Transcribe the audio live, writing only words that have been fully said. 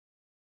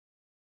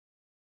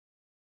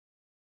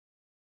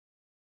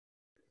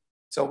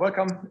So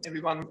welcome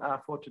everyone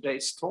for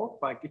today's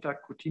talk by Gitta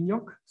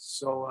Kutyniok.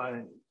 So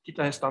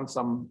Gitta has done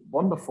some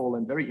wonderful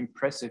and very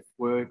impressive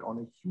work on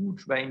a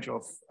huge range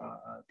of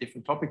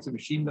different topics in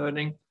machine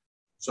learning.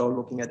 So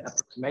looking at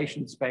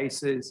approximation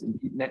spaces,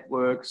 indeed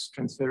networks,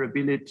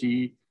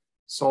 transferability,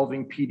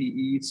 solving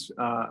PDEs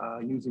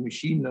using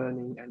machine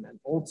learning and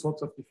all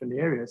sorts of different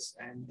areas.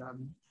 And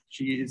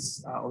she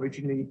is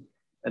originally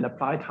an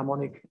applied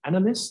harmonic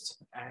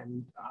analyst,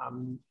 and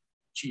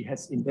she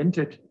has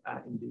invented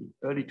in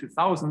the early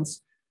 2000s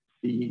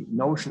the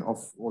notion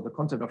of, or the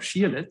concept of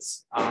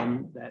Shearlets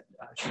that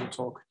she will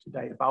talk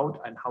today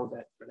about and how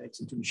that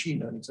relates into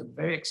machine learning. So I'm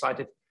very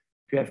excited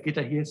to have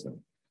Gitta here. So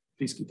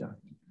please, Gitta.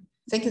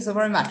 Thank you so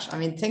very much. I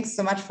mean, thanks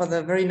so much for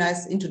the very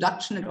nice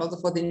introduction and also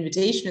for the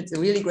invitation. It's a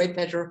really great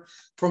pleasure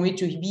for me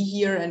to be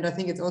here. And I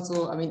think it's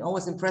also, I mean,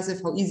 always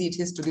impressive how easy it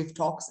is to give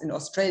talks in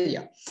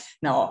Australia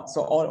now,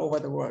 so all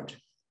over the world.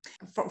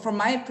 From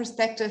my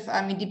perspective,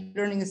 I mean, deep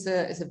learning is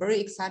a very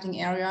exciting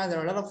area. There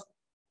are a lot of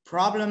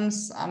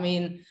problems, I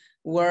mean,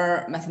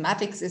 where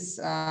mathematics is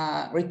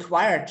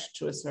required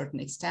to a certain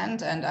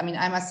extent. And I mean,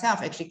 I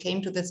myself actually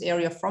came to this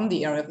area from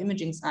the area of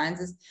imaging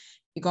sciences,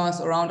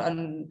 because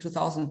around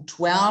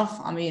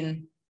 2012, I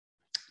mean,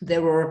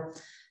 there were,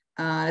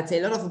 let's say,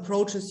 a lot of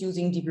approaches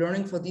using deep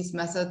learning for these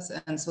methods.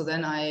 And so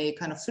then I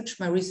kind of switched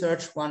my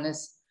research. One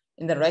is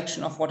in the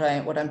direction of what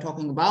I'm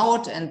talking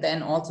about, and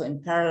then also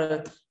in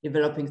parallel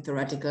developing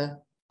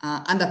theoretical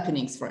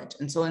underpinnings for it.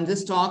 And so in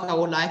this talk, I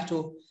would like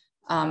to,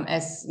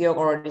 as Georg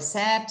already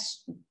said,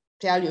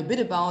 tell you a bit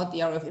about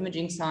the area of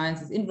imaging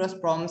sciences, inverse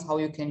problems, how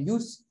you can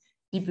use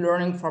deep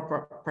learning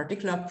for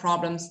particular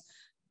problems.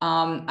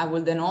 I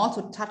will then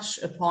also touch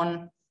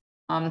upon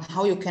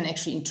how you can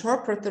actually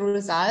interpret the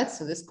results.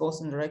 So this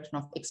goes in the direction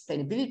of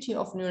explainability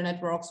of neural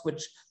networks,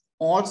 which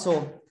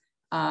also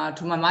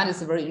to my mind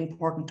is a very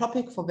important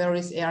topic for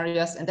various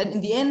areas. And then in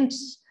the end,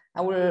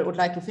 I would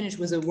like to finish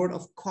with a word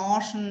of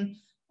caution,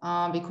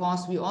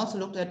 because we also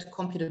looked at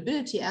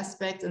computability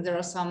aspects, and there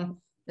are some,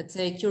 let's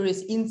say,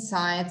 curious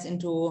insights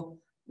into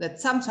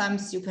that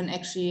sometimes you can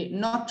actually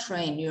not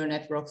train neural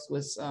networks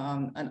with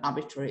an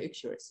arbitrary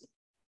accuracy.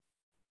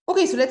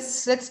 Okay, so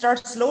let's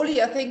start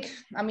slowly. I think,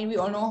 I mean, we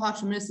all know how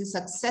tremendously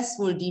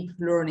successful deep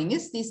learning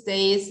is these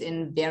days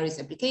in various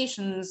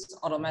applications,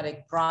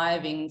 automatic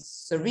driving,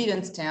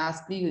 surveillance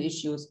tasks, legal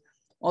issues,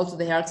 also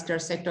the healthcare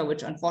sector,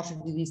 which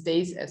unfortunately these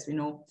days, as we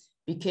know,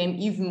 became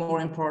even more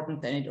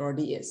important than it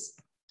already is.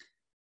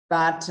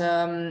 But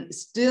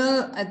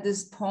still at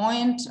this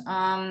point,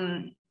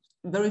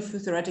 very few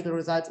theoretical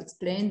results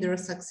explain their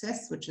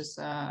success, which is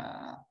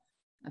a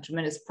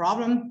tremendous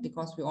problem,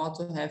 because we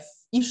also have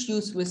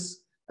issues with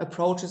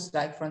approaches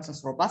like, for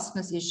instance,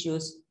 robustness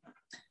issues.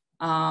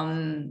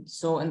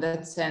 So in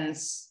that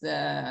sense,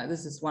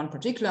 this is one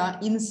particular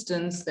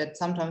instance that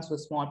sometimes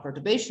with small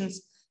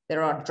perturbations,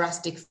 there are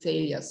drastic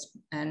failures.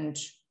 And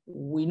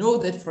we know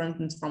that, for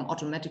instance, from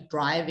automatic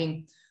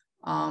driving,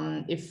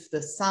 if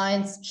the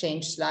signs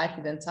change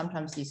slightly, then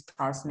sometimes these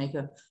cars make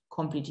a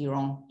completely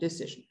wrong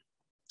decision.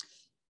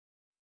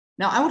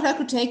 Now, I would like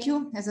to take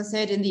you, as I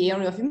said, in the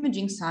area of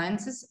imaging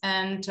sciences,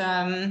 and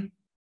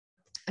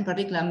in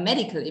particular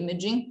medical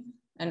imaging,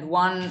 and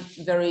one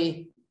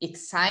very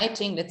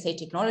exciting, let's say,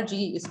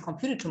 technology is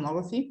computed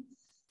tomography,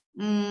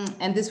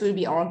 and this will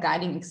be our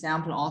guiding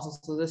example also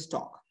to this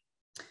talk.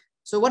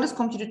 So what is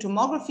computed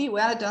tomography?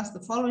 Well, it does the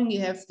following. You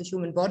have the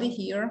human body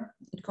here,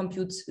 it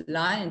computes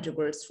line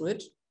integrals through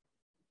it,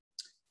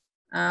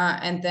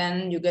 and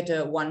then you get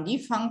a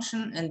 1D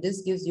function, and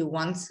this gives you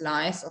one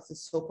slice of the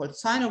so-called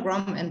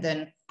sinogram, and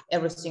then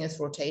everything is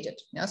rotated.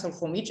 Yeah, so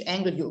from each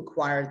angle you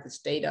acquire this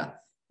data,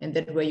 and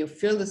that way you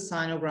fill the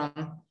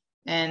sinogram,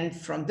 and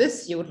from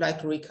this you would like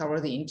to recover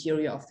the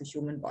interior of the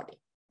human body.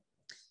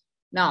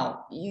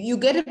 Now you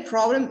get a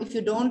problem if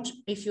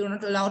you're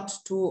not allowed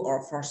to,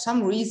 or for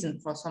some reason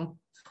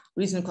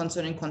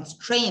concerning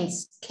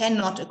constraints,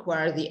 cannot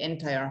acquire the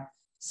entire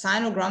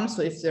sinogram.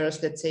 So if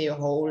there's, let's say, a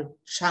whole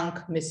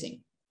chunk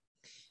missing.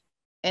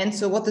 And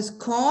so what this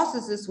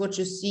causes is what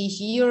you see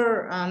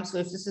here. So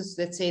if this is,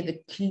 let's say, the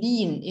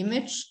clean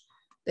image,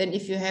 then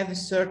if you have a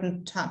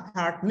certain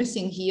part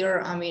missing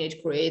here, I mean,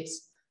 it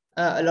creates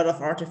a lot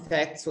of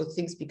artifacts, so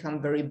things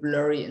become very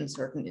blurry in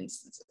certain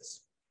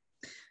instances.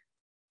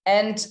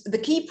 And the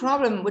key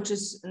problem, which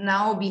is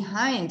now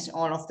behind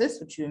all of this,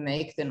 which we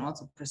make then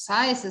also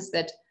precise, is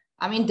that,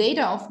 I mean,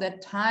 data of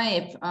that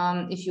type,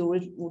 if you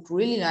would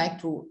really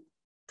like to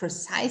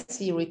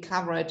precisely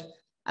recover it,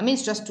 I mean,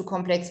 it's just too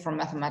complex for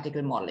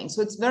mathematical modeling.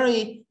 So it's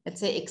very, let's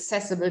say,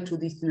 accessible to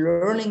these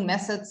learning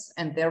methods,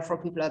 and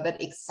therefore people are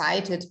that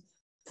excited,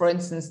 for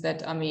instance,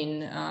 that, I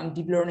mean,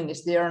 deep learning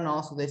is there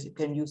now so that you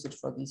can use it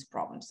for these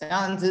problems.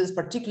 And this is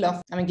particular,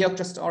 I mean, Georg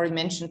just already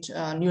mentioned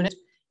neural net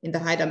in the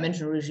high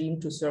dimensional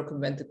regime to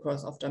circumvent the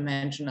curse of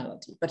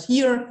dimensionality. But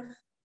here,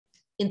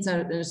 in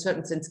a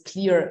certain sense,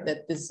 clear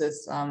that this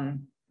is, well,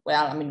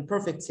 I mean, a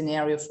perfect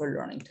scenario for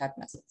learning type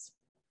methods.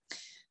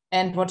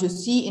 And what you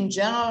see in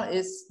general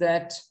is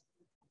that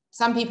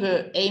some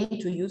people aim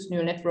to use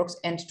neural networks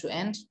end to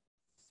end.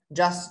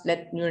 just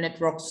let neural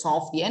networks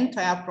solve the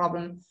entire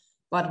problem.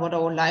 But what I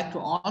would like to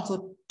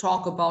also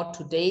talk about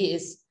today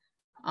is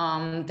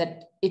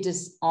that it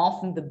is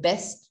often the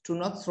best to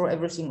not throw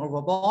everything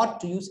overboard,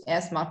 to use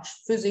as much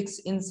physics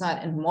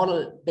insight and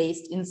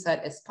model-based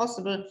insight as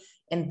possible,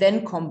 and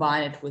then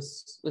combine it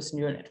with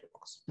neural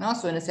networks. Now,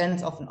 so in a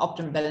sense of an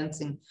optimal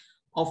balancing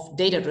of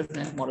data-driven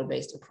and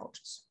model-based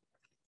approaches.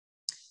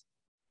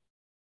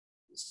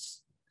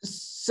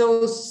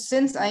 So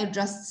since I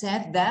just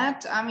said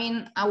that, I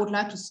mean, I would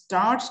like to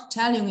start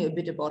telling you a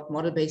bit about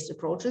model-based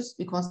approaches,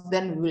 because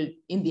then we will,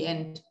 in the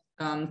end,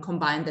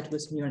 combine that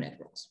with neural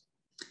networks.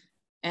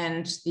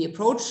 And the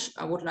approach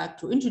I would like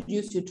to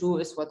introduce you to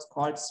is what's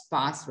called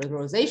sparse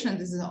regularization.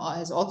 This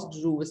has also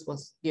to do with what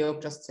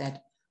Georg just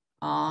said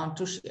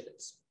to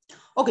Shearlets.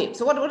 Okay,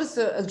 so what is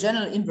a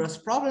general inverse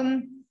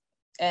problem?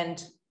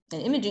 And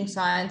in imaging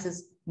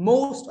sciences,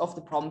 most of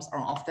the problems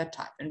are of that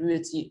type, and we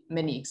will see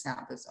many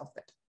examples of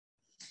that.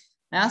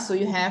 Now, so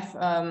you have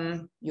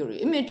your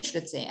image,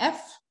 let's say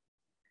F.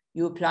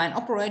 You apply an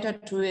operator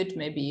to it,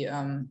 maybe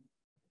a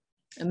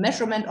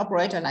measurement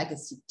operator like a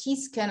CT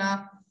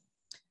scanner.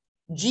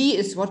 G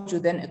is what you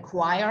then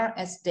acquire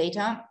as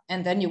data,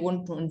 and then you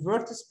want to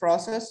invert this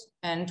process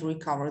and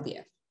recover the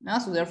F. Now,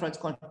 so therefore it's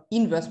called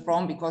inverse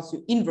problem, because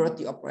you invert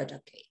the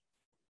operator K.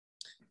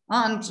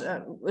 And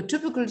a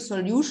typical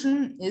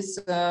solution is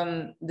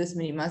this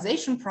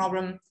minimization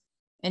problem.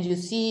 And you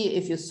see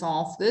if you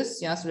solve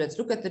this, yeah, so let's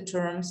look at the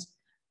terms.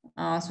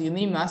 So you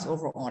minimize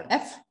overall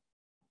F.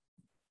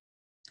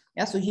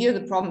 Yeah, so here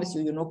the problem is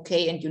you know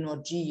K and you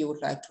know G, you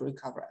would like to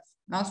recover F.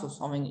 Now, so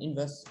solving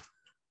inverse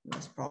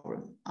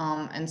problem.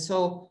 And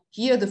so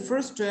here the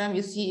first term,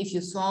 you see if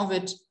you solve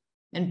it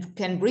and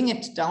can bring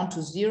it down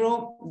to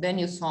 0, then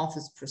you solve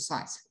this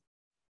precisely.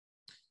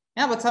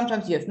 Yeah, but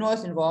sometimes you have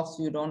noise involved,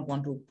 so you don't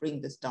want to bring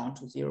this down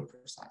to 0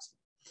 precisely.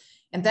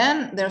 And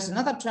then there's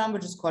another term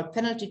which is called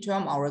penalty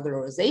term or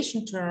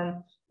regularization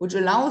term, which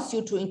allows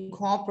you to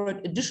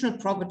incorporate additional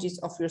properties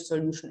of your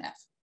solution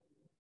F.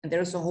 And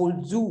there is a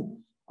whole zoo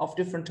of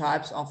different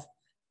types of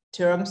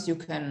terms you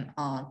can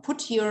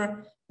put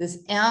here.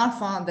 This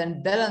alpha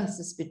then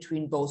balances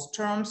between both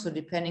terms. So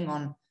depending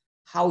on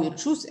how you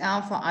choose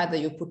alpha, either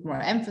you put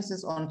more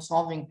emphasis on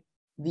solving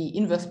the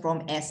inverse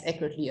problem as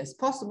accurately as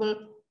possible,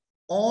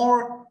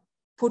 or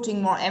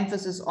putting more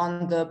emphasis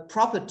on the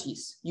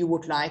properties you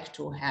would like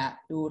to have,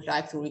 you would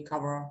like to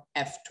recover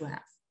F to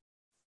have.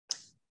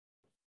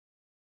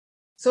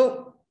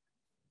 So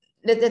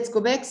let's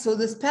go back. So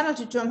this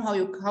penalty term,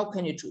 how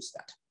can you choose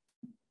that?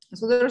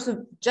 So there's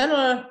a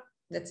general,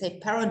 let's say,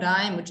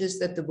 paradigm, which is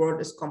that the word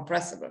is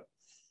compressible.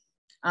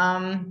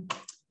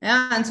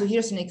 Yeah, and so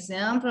here's an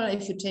example.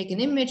 If you take an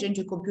image and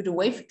you compute a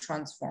wave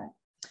transform.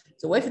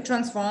 So wave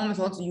transform is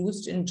also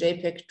used in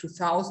JPEG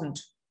 2000,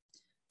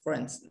 for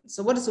instance.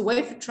 So what is a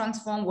wave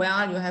transform?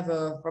 Well, you have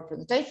a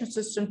representation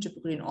system,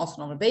 typically an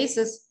orthonormal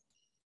basis.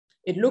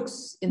 It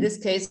looks, in this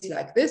case,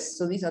 like this.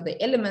 So these are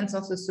the elements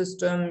of the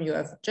system. You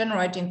have a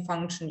generating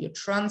function, you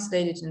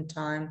translate it in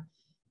time,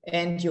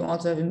 and you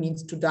also have a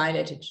means to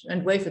dilate it.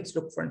 And wavelets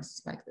look, for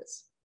instance, like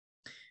this.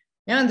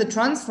 Yeah, and the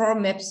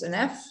transform maps an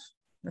F,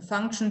 a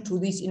function, to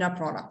these inner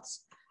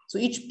products. So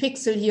each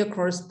pixel here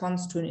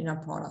corresponds to an inner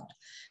product.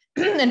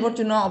 And what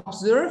you now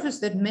observe is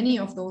that many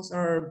of those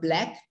are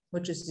black,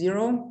 which is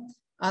 0.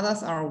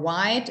 Others are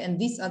white, and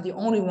these are the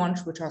only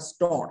ones which are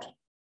stored.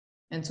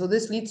 And so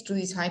this leads to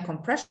these high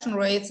compression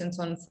rates, and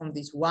so on. From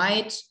these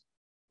white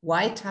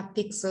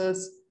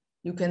pixels,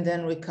 you can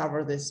then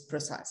recover this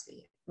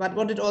precisely. But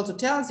what it also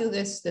tells you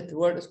is that the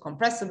word is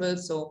compressible.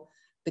 So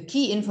the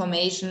key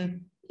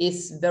information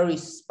is very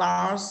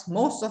sparse.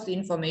 Most of the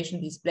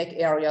information, these black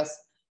areas,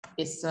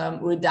 is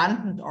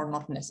redundant or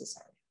not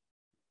necessary.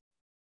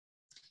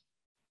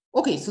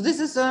 Okay, so this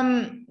is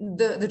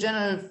the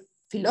general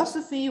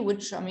philosophy,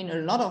 which, I mean,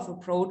 a lot of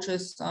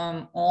approaches,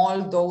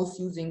 all those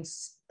using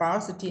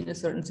sparsity in a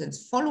certain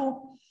sense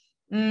follow.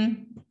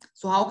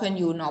 So how can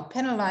you now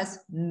penalize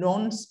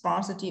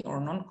non-sparsity or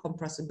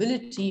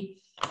non-compressibility?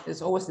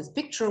 There's always this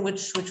picture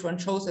which one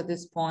shows at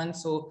this point.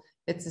 So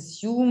let's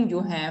assume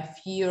you have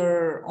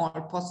here all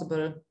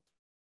possible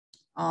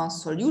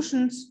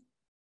solutions.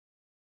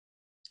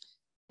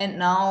 And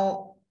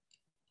now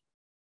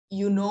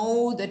you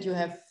know that you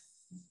have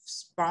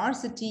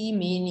sparsity,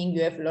 meaning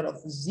you have a lot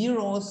of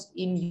zeros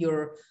in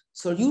your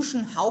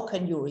solution. How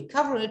can you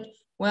recover it?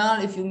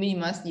 Well, if you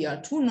minimize the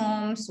R2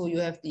 norm, so you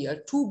have the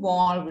R2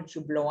 ball, which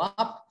you blow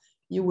up,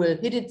 you will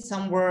hit it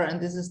somewhere, and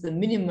this is the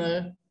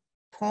minimal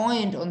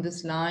point on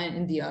this line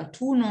in the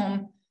R2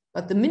 norm.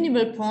 But the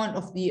minimal point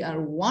of the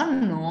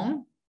R1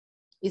 norm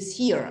is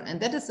here,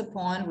 and that is the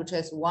point which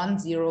has 1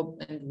 0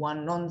 and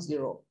 1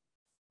 non-zero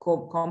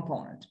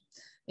component.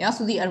 Yeah,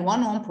 so the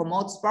L1 norm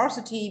promotes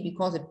sparsity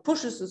because it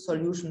pushes the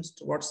solutions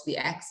towards the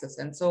axis.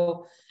 And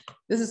so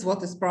this is what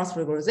the sparse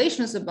regularization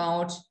is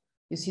about.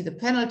 You see the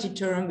penalty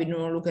term. We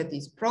now look at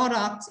these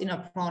products,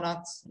 inner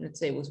products, let's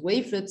say with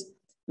wavelets.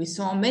 We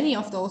saw many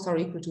of those are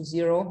equal to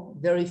 0.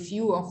 Very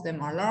few of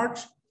them are large.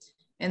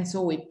 And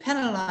so we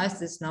penalize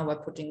this now by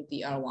putting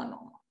the L1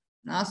 norm.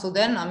 So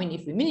then, I mean,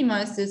 if we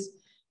minimize this,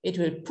 it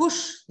will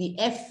push the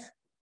F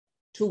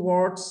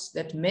towards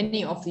that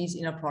many of these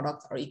inner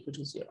products are equal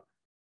to 0.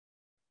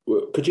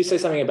 Could you say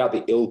something about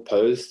the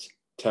ill-posed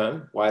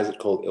term? Why is it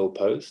called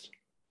ill-posed?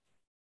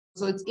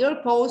 So it's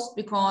ill-posed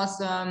because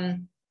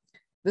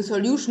the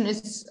solution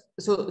is,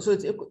 so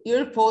it's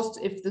ill-posed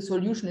if the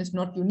solution is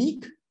not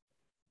unique,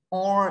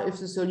 or if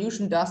the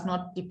solution does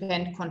not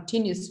depend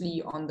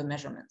continuously on the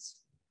measurements.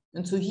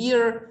 And so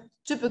here,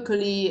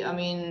 typically, I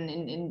mean,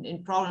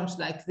 in problems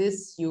like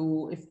this,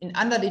 if in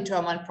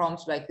underdetermined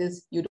problems like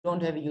this, you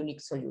don't have a unique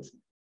solution.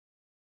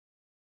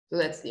 So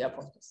that's the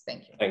hypothesis.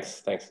 Thank you.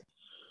 Thanks.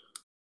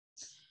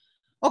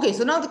 Okay,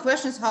 so now the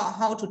question is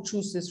how to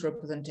choose this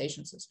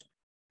representation system.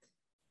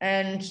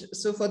 And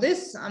so for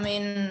this, I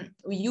mean,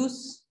 we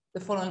use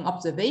the following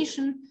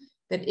observation,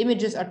 that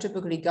images are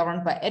typically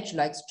governed by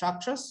edge-like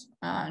structures.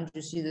 And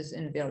you see this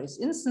in various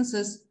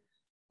instances.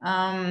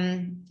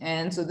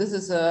 And so this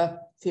is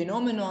a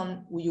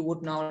phenomenon you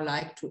would now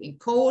like to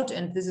encode.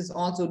 And this is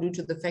also due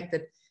to the fact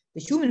that the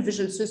human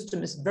visual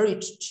system is very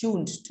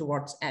tuned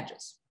towards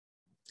edges.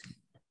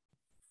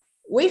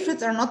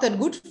 Wavelets are not that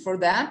good for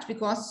that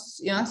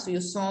because, yeah, so you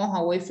saw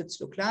how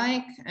wavelets look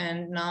like.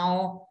 And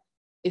now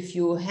if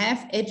you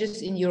have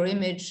edges in your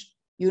image,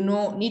 you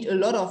need a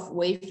lot of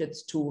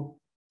wavelets to,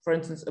 for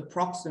instance,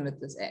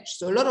 approximate this edge.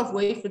 So a lot of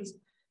wavelets,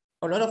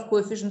 a lot of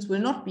coefficients will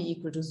not be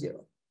equal to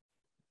 0.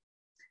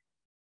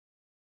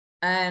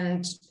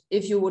 And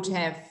if you would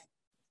have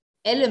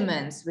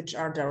elements which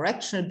are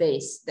directional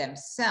based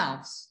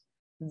themselves,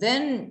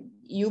 then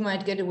you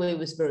might get away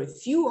with very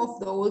few of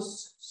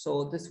those.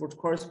 So this would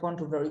correspond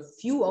to very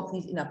few of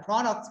these inner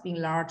products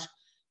being large,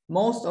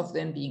 most of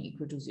them being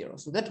equal to 0.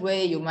 So that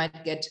way you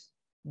might get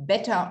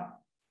better,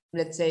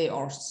 let's say,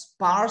 or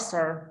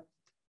sparser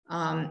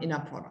inner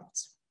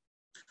products.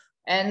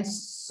 And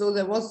so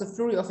there was the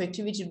flurry of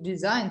activity to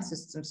design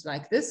systems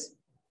like this.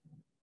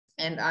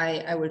 And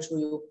I will show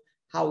you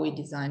how we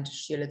designed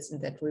Shearlets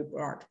in that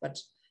regard. But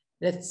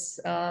let's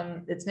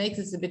make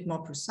this a bit more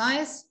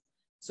precise.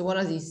 So what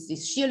are these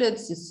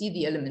Shearlets? You see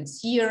the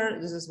elements here.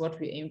 This is what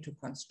we aim to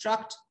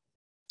construct.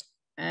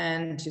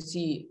 And you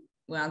see,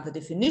 well, the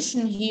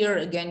definition here,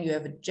 again, you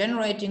have a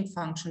generating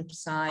function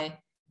psi.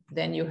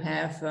 Then you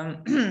have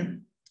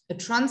a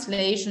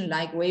translation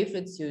like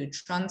wavelets. You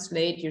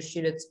translate your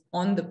Shearlets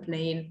on the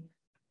plane.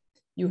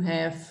 You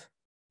have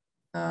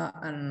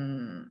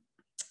a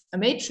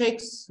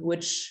matrix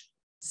which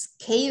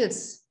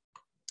scales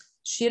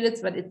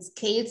Shearlets, but it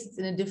scales it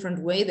in a different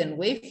way than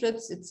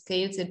wavelets. It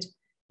scales it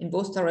in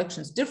both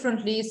directions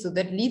differently. So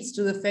that leads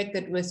to the fact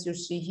that, as you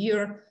see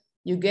here,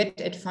 you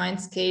get at fine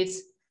scales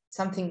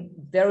something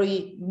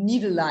very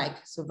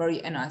needle-like, so very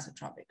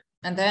anisotropic.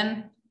 And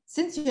then,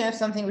 since you have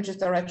something which is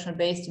directional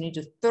based, you need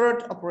a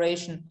third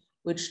operation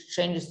which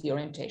changes the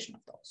orientation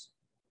of those.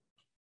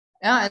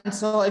 Yeah, and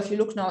so if you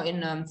look now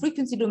in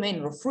frequency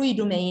domain or Fourier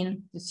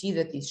domain, you see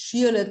that these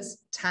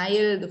Shearlets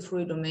tile the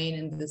Fourier domain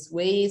in this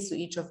way. So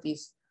each of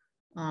these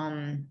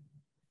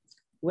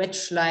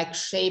wedge-like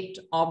shaped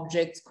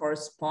objects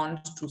correspond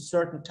to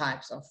certain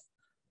types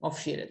of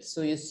Shearlets.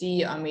 So you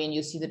see, I mean,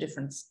 you see the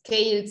different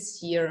scales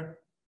here,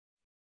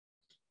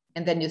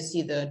 and then you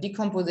see the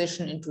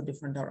decomposition into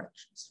different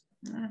directions.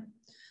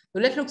 So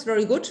that looks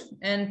very good.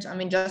 And I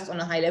mean, just on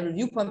a high level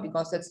viewpoint,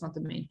 because that's not the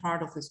main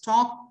part of this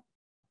talk,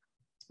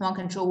 one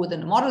can show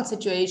within a model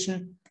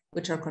situation,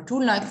 which are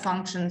cartoon-like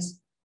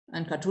functions,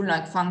 and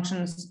cartoon-like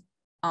functions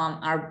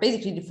are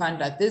basically defined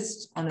like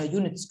this on a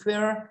unit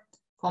square,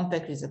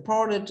 compactly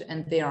supported,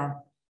 and they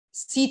are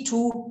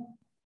C2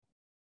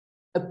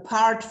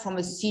 apart from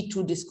a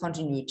C2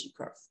 discontinuity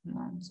curve.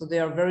 So they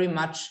are very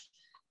much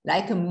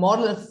like a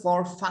model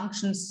for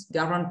functions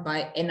governed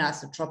by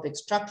anisotropic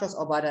structures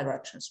or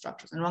bidirectional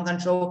structures. And one can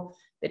show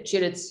that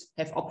Shearlets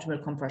have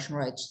optimal compression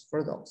rates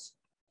for those.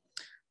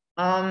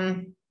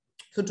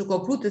 So to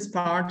conclude this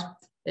part,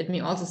 let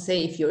me also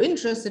say, if you're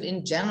interested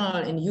in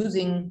general in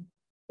using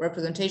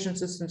representation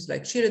systems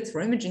like Shearlets for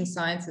imaging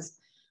sciences,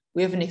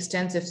 we have an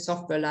extensive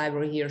software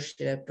library here,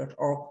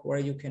 shearlet.org, where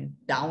you can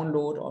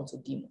download also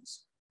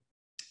demos.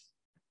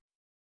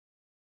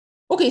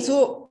 Okay,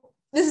 so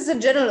this is a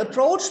general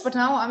approach, but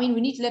now, I mean, we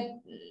need to let,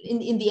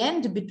 in the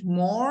end, a bit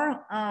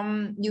more.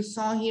 You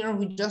saw here,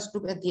 we just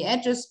look at the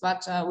edges,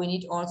 but we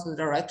need also the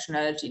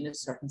directionality in a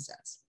certain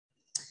sense.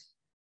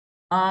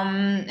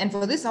 And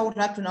for this, I would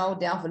like to now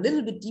delve a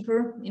little bit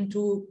deeper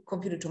into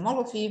computer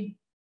tomography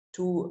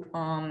to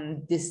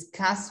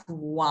discuss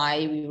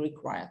why we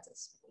require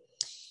this.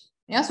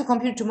 Yeah, so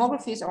computer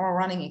tomography is our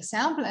running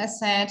example, as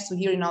said. So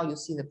here now you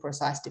see the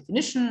precise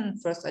definition.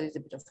 First, I did a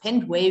bit of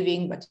hand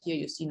waving, but here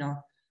you see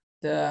now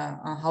the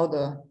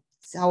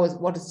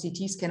what a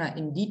CT scanner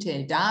in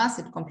detail does.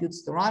 It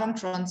computes the radon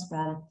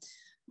transform.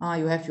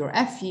 You have your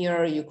F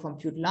here. You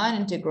compute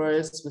line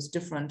integrals with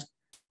different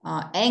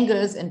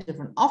angles and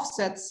different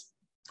offsets,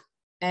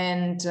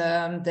 and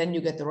then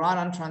you get the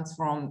radon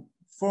transform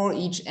for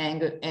each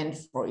angle and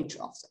for each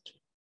offset.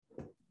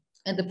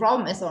 And the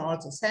problem, as I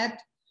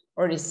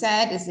already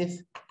said, is if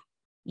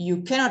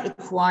you cannot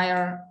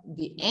acquire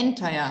the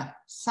entire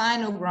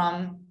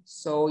sinogram,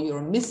 so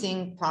you're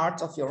missing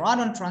parts of your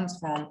radon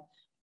transform,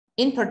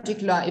 in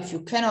particular if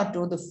you cannot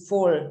do the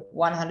full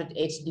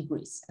 180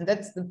 degrees. And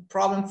that's the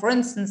problem, for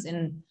instance,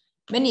 in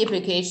many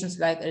applications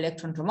like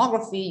electron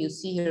tomography. You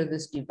see here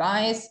this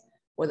device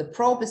where the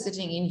probe is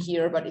sitting in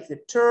here, but if you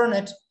turn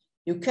it,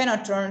 you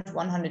cannot turn it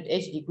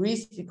 180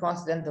 degrees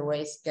because then the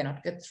rays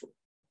cannot get through.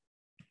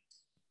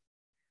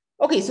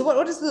 Okay, so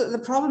what is the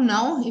problem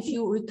now if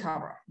you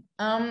recover?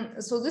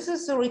 So this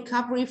is a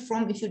recovery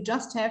from if you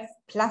just have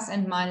plus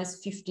and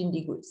minus 15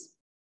 degrees.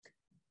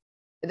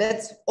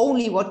 That's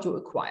only what you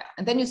acquire.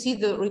 And then you see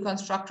the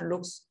reconstruction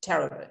looks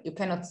terrible. You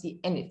cannot see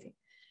anything.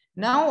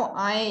 Now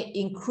I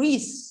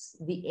increase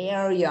the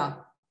area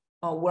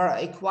where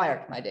I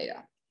acquired my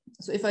data.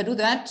 So if I do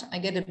that, I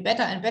get a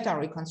better and better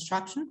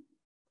reconstruction.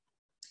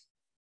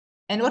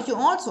 And what you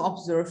also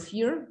observe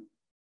here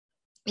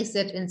is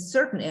that in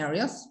certain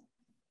areas,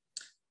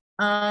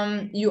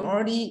 you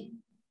already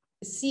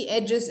see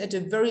edges at a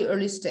very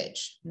early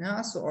stage.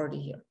 Yeah, so already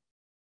here.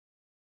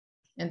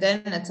 And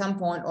then at some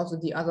point also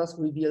the others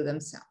reveal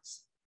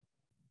themselves.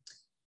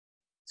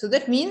 So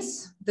that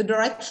means the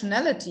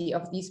directionality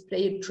of these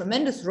play a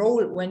tremendous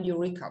role when you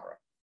recover.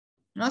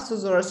 Now, so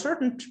there are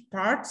certain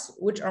parts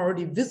which are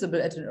already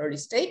visible at an early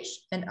stage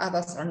and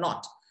others are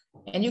not.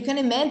 And you can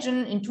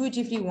imagine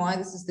intuitively why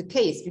this is the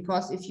case,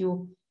 because if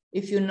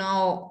you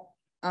now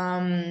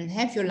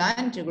have your line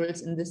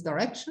integrals in this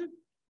direction,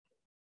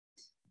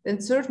 then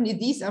certainly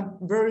these are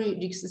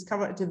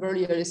discovered at a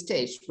very early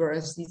stage,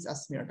 whereas these are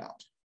smeared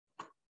out.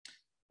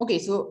 Okay,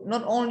 so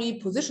not only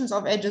positions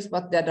of edges,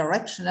 but their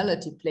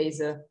directionality plays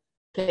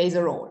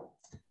a role.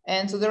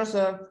 And so there's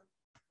a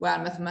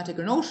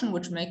mathematical notion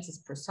which makes this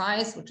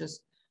precise, which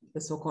is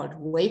the so-called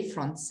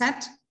wavefront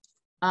set.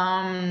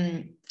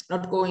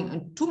 Not going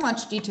into too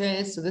much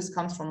details. So this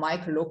comes from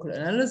microlocal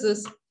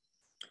analysis.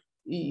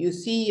 You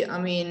see,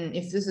 I mean,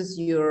 if this is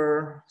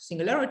your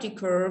singularity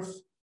curve,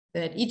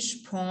 then at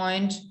each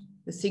point,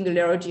 the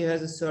singularity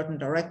has a certain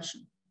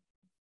direction.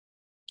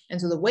 And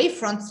so the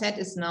wavefront set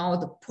is now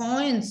the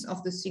points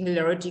of the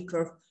singularity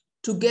curve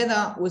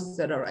together with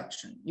the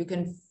direction. You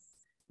can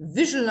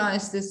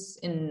visualize this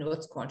in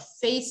what's called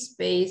phase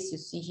space. You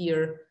see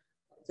here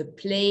the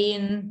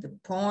plane, the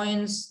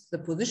points, the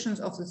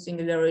positions of the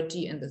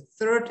singularity, and the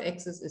third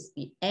axis is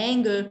the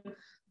angle.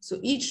 So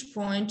each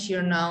point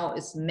here now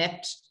is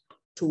mapped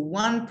to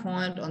one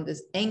point on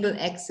this angle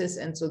axis,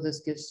 and so this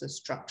gives a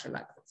structure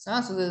like this.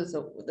 So this is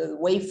the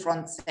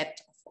wavefront set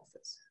of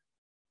this.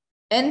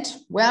 And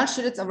well,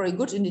 Shearlets are very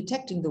good in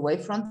detecting the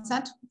wavefront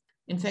set.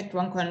 In fact,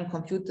 one can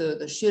compute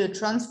the Shearlet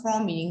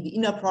transform, meaning the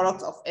inner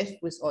product of F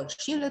with all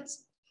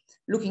Shearlets,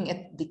 looking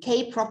at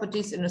decay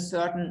properties in a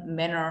certain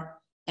manner,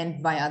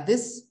 and via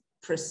this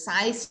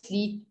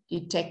precisely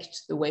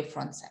detect the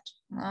wavefront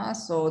set.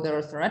 So there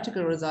are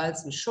theoretical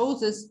results which show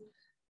this,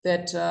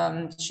 that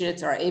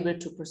Shearlets are able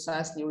to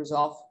precisely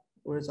resolve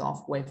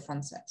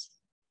wavefront sets.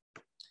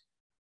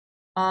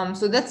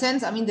 So in that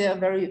sense, I mean, they are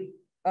very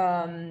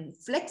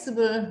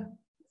flexible.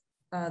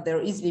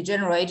 They're easily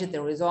generated. They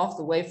resolve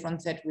the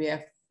wavefront set. We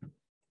have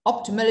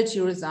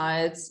optimality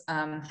results,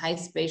 high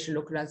spatial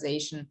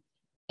localization.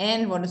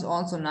 And what is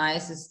also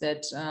nice is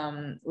that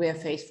we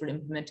have faithful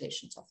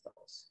implementations of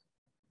those.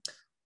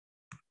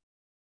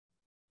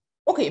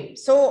 Okay,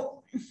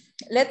 so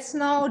let's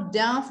now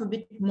delve a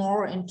bit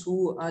more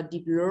into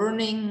deep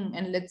learning,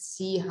 and let's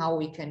see how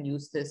we can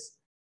use this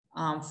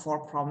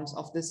for problems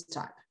of this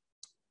type.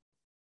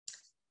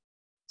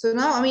 So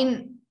now, I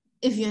mean,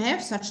 if you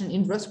have such an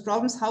inverse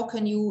problems, how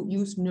can you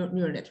use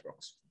neural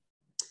networks?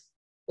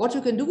 What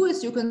you can do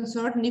is you can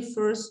certainly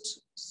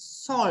first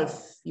solve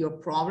your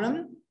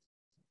problem.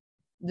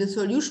 The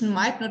solution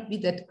might not be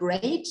that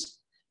great,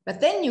 but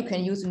then you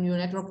can use a neural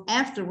network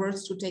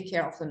afterwards to take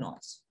care of the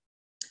noise.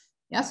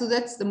 Yeah, so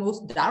that's the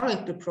most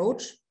direct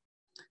approach.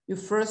 You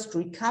first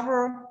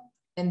recover,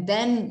 and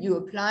then you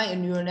apply a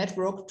neural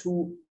network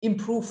to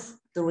improve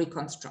the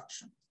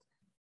reconstruction.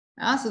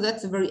 Yeah, so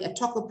that's a very ad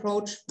hoc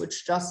approach,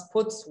 which just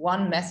puts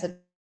one method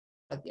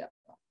at the other.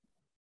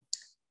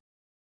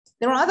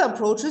 There are other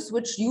approaches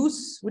which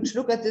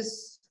look at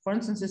this, for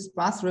instance, this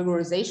sparse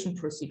regularization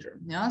procedure.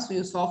 Yeah, so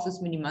you solve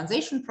this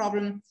minimization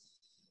problem.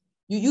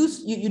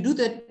 You do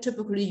that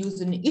typically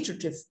using an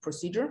iterative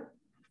procedure.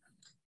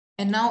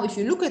 And now if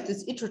you look at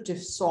this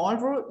iterative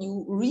solver,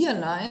 you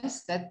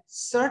realize that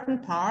certain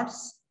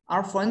parts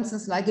are, for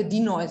instance, like a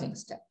denoising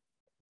step.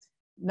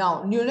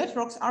 Now, neural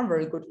networks are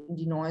very good in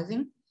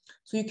denoising.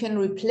 So you can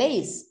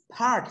replace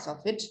parts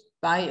of it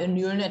by a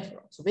neural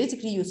network. So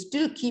basically you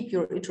still keep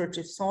your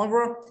iterative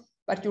solver,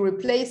 but you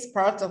replace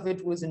parts of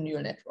it with a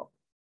neural network.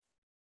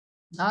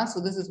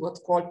 So this is what's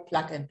called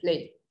plug and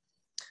play.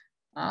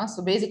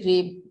 So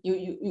basically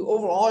you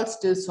overall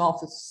still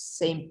solve the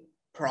same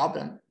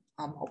problem,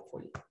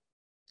 hopefully.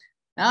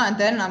 And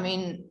then, I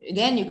mean,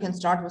 again, you can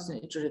start with an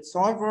iterative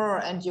solver,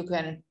 and you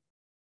can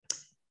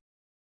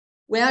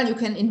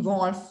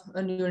involve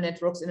neural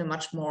networks in a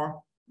much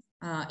more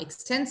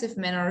extensive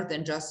manner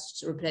than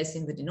just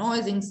replacing the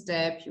denoising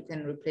step. You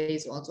can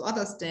replace also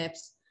other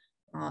steps,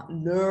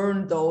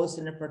 learn those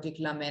in a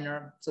particular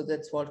manner. So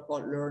that's what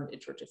called learned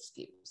iterative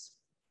schemes.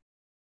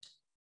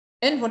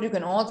 And what you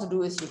can also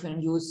do is you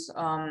can use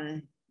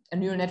a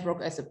neural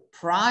network as a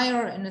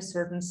prior in a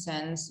certain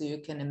sense. So you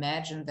can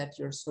imagine that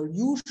your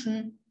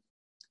solution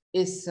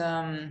is,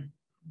 you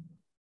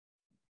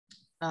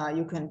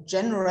can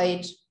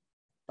generate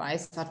by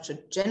such a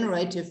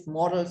generative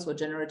model. So a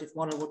generative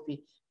model would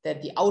be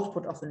that the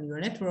output of a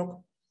neural network.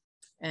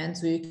 And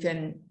so you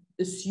can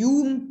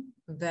assume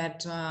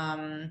that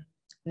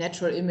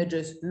natural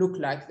images look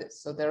like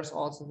this. So there's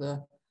also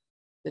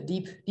the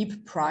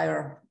deep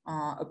prior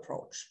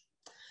approach.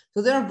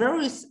 So there are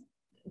various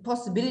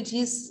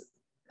possibilities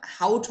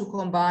how to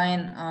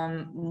combine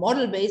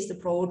model-based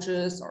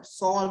approaches or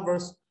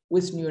solvers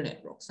with neural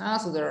networks.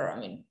 So there are, I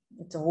mean,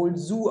 it's a whole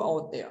zoo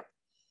out there.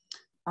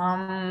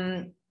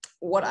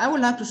 What I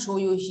would like to show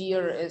you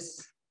here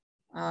is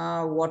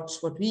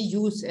what we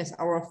use as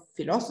our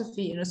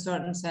philosophy in a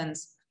certain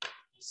sense.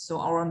 So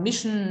our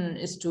mission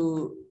is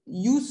to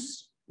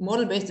use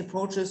model-based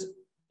approaches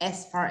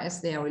as far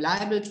as they are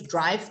reliable, to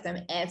drive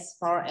them as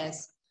far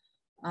as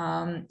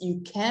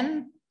you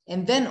can,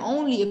 and then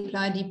only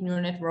apply deep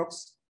neural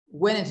networks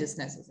when it is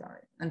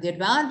necessary. And the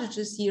advantage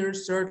is here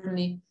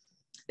certainly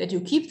that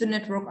you keep the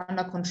network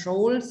under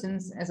control,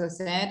 since, as I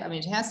said, I mean,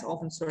 it has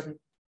often certain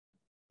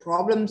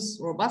problems,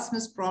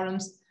 robustness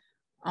problems,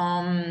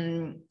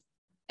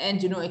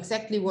 and you know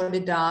exactly what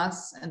it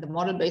does, and the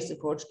model-based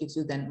approach gives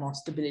you then more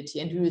stability,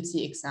 and we will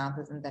see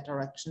examples in that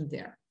direction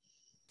there.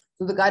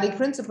 So the guiding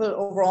principle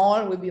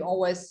overall will be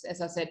always,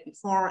 as I said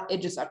before,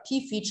 edges are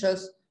key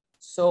features,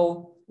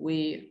 so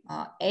we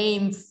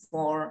aim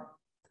for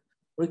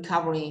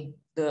recovery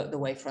the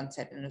wavefront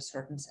set in a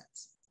certain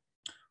sense.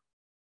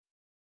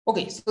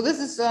 Okay, so this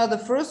is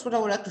the first what I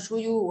would like to show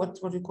you, what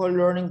we call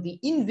learning the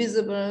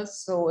invisible.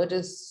 So it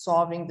is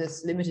solving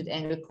this limited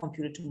angle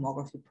computed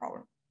tomography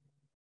problem.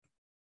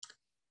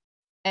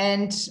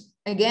 And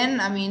again,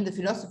 I mean, the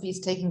philosophy is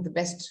taking the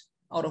best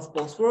out of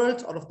both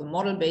worlds, out of the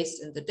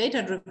model-based and the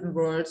data-driven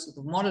world. So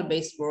the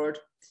model-based world,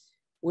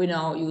 we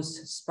now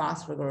use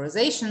sparse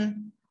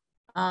regularization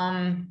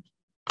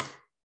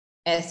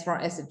as far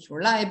as it's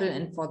reliable,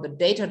 and for the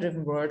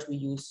data-driven world, we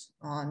use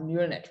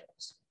neural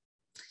networks.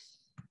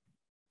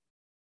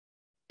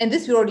 And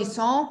this we already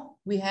saw.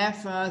 We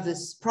have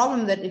this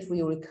problem that if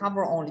we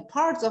recover only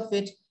parts of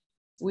it,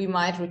 we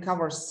might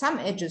recover some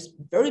edges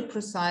very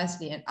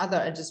precisely, and other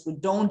edges we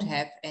don't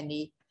have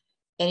any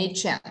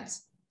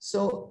chance.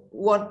 So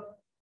what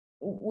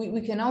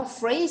we can now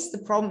phrase the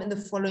problem in the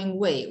following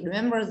way.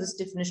 Remember this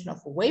definition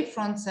of a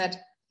wavefront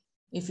set.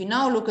 If we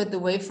now look at the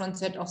wavefront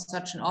set of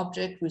such an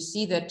object, we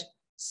see that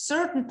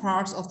certain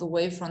parts of the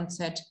wavefront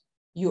set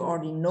you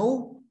already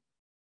know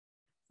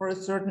for a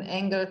certain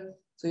angle.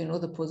 So you know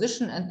the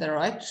position and the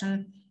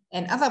direction,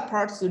 and other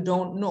parts you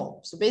don't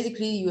know. So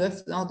basically you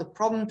have now the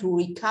problem to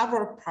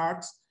recover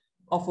parts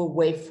of a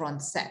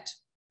wavefront set.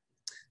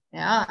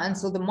 Yeah, and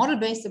so the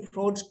model-based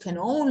approach can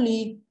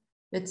only,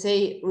 let's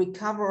say,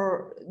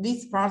 recover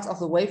these parts of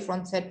the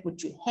wavefront set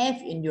which you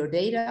have in your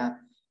data,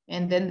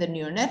 and then the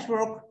neural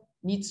network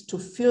needs to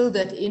fill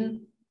that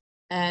in,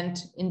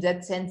 and in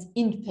that sense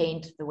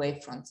in-paint the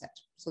wavefront set.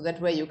 So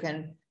that way you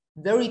can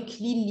very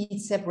cleanly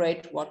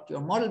separate what your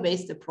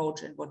model-based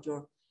approach and what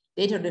your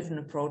data-driven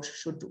approach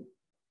should do.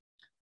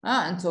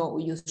 And so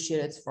we use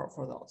Shearlets for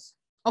those.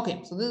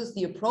 Okay, so this is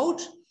the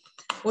approach.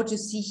 What you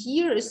see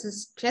here is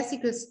this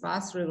classical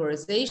sparse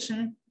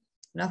regularization.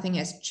 Nothing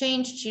has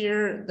changed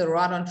here. The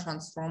radon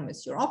transform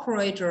is your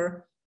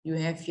operator. You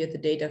have here the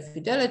data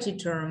fidelity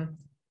term.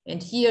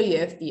 And here you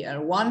have the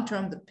L1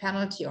 term, the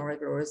penalty or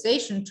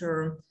regularization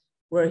term,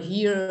 where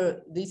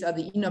here, these are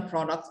the inner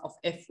products of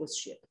F with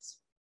Shearlets.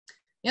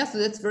 Yeah, so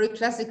that's very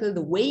classical.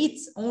 The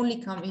weights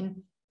only come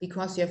in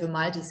because you have a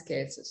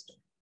multi-scale system.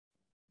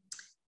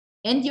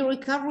 And your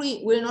recovery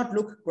will not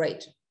look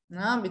great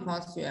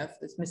because you have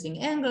this missing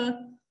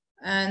angle.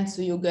 And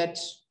so you get,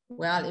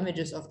 well,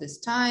 images of this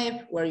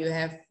type where you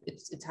have,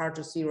 it's hard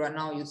to see right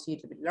now, you see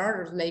it a bit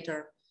larger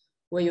later,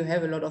 where you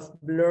have a lot of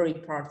blurry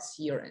parts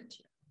here and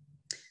here.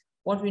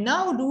 What we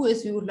now do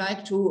is we would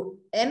like to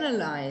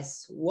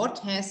analyze what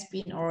has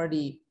been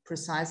already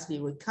precisely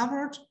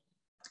recovered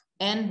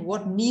and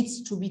what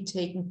needs to be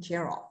taken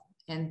care of.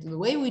 And the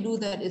way we do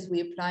that is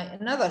we apply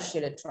another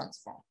Shearlet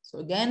transform. So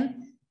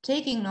again,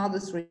 taking now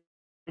this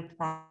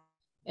part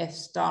F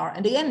star,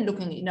 and again,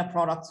 looking at inner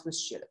products with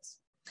Shearlets.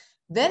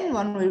 Then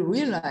when we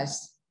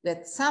realize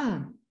that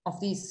some of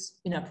these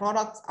inner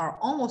products are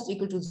almost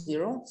equal to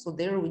 0, so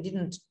there we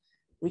didn't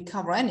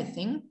recover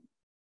anything,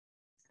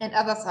 and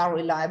others are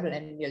reliable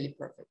and nearly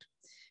perfect.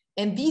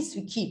 And these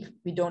we keep,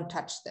 we don't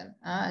touch them.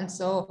 And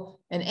so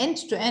an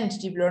end-to-end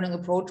deep learning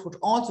approach would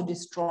also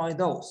destroy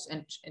those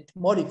and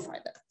modify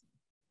them.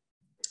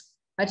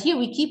 But here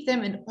we keep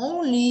them and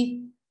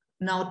only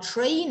now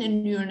train a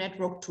neural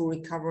network to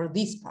recover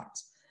these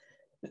parts.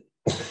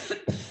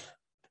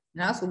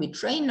 Now, so we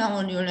train now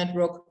a neural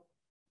network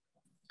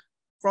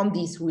from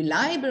these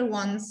reliable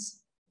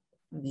ones,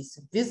 these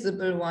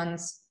visible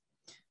ones,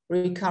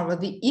 recover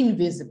the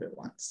invisible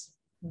ones,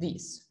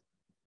 these.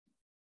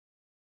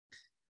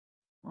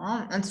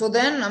 And so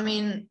then, I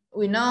mean,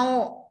 we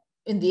now,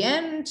 in the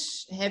end,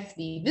 have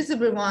the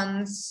visible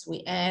ones,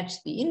 we add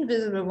the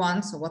invisible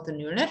ones, so what the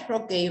neural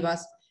network gave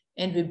us,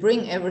 and we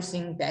bring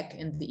everything back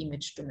in the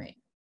image domain.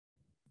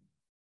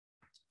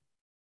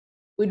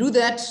 We do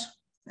that,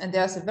 and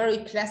there's a very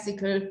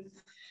classical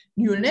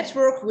neural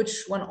network,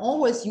 which one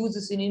always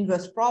uses in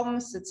inverse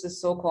problems. It's a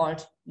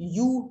so-called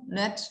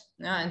U-net,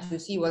 and you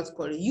see what's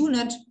called a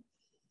U-net.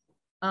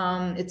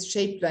 It's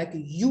shaped like a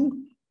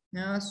U.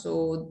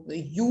 So the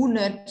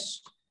U-net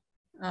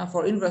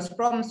for inverse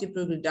problems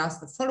typically does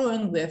the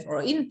following. We have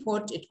our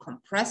input, it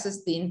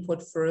compresses the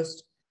input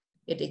first,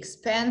 it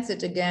expands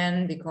it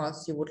again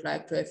because you would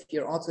like to have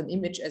here also an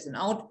image as an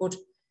output.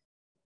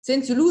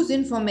 Since you lose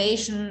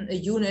information, a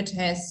unit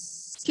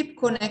has skip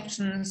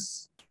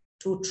connections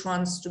to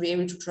be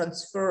able to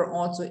transfer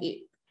also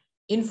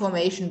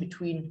information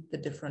between the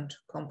different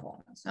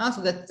components.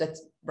 So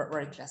that's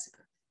very classical.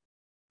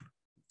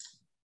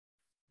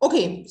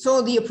 Okay,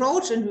 so the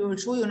approach, and we will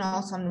show you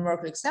now some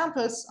numerical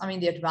examples. I mean,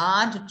 the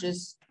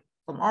advantages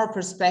from our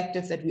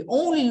perspective that we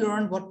only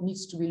learn what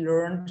needs to be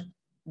learned.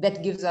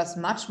 That gives us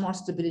much more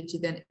stability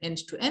than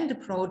end-to-end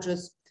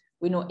approaches.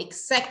 We know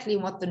exactly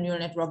what the neural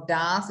network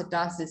does. It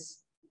does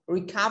this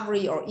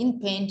recovery or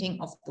in-painting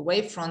of the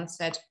wavefront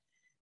set.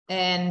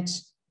 And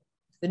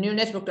the neural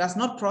network does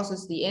not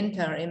process the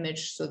entire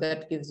image, so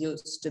that gives you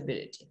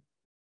stability.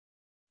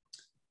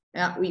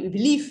 We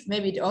believe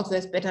maybe it also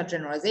has better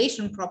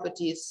generalization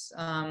properties,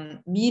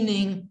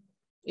 meaning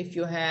if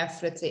you have,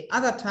 let's say,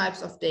 other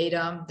types of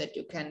data that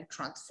you can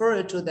transfer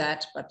it to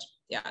that, but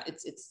yeah,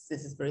 this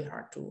is very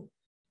hard to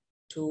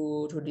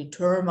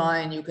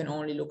determine. You can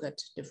only look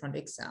at different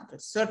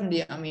examples.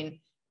 Certainly, I mean,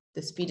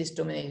 the speed is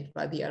dominated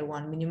by the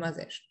L1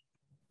 minimization.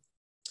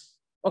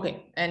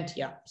 Okay, and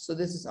yeah, so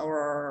this is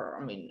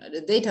our, I mean,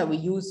 the data we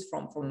use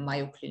from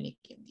Mayo Clinic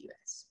in the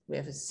US. We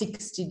have a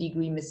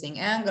 60-degree missing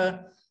angle,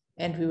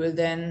 and we will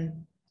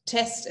then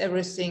test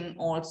everything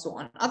also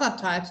on other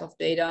types of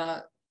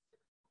data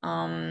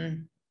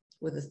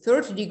with a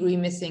 30-degree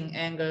missing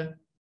angle,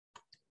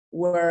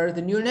 where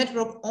the neural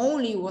network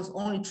was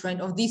only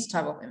trained on these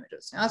type of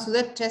images. So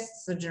that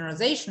tests the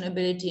generalization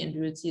ability, and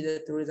you will see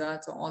that the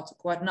results are also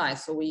quite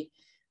nice. So we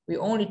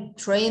only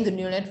train the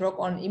neural network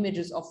on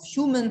images of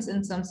humans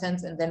in some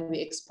sense, and then we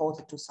expose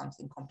it to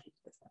something completely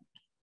different.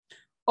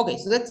 Okay,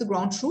 so that's the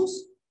ground truth.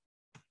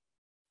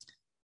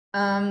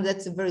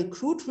 That's a very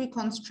crude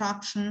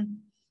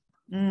reconstruction.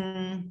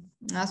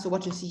 So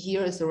what you see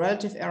here is the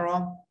relative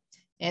error.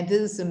 And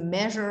this is a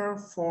measure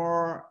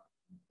for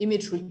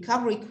image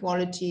recovery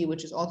quality,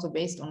 which is also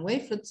based on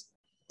wavelets.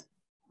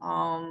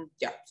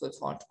 Yeah, so it's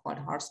quite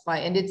hard spy.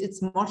 And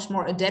it's much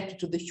more adapted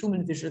to the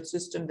human visual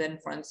system than,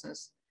 for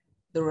instance,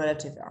 the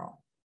relative error.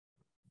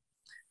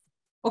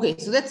 Okay,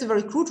 so that's a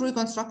very crude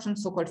reconstruction,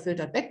 so-called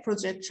filtered back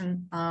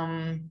projection.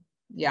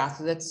 Yeah,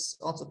 so that's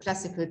also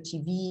classical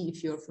TV,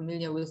 if you're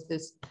familiar with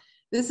this.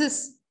 This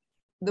is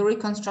the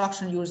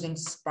reconstruction using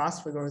sparse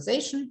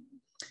regularization.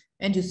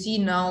 And you see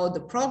now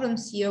the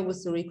problems here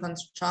with the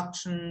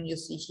reconstruction. You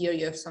see here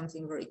you have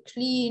something very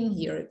clean.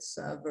 Here it's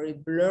very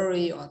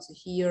blurry, also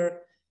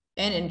here.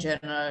 And in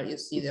general, you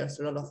see there's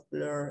a lot of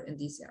blur in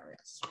these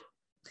areas.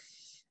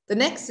 The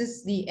next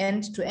is the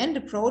end-to-end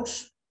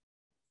approach.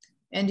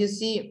 And you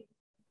see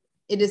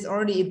it is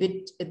already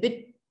a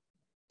bit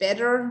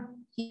better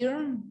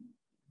here,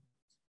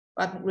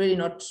 but really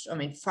not, I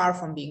mean, far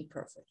from being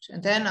perfect.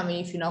 And then, I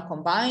mean, if you now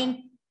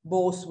combine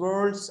both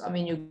worlds, I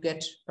mean, you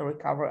get a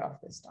recovery of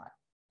this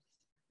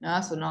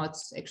type. So now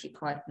it's actually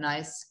quite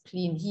nice,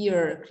 clean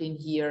here,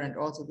 and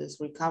also this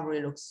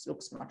recovery looks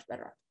much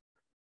better.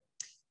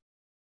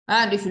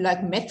 And if you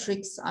like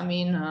metrics, I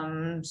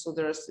mean, so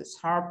there's this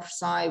harp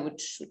psi,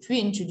 which we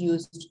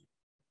introduced,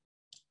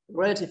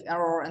 relative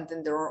error, and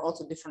then there are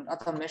also different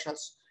other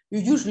measures you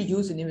usually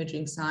use in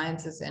imaging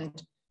sciences,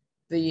 and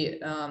the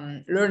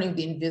learning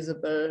the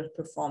invisible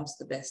performs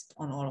the best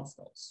on all of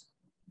those.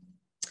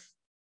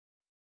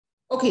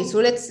 Okay, so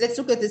let's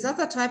look at this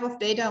other type of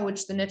data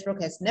which the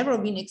network has never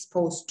been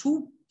exposed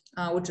to,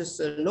 which is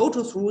the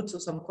lotus root. So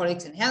some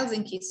colleagues in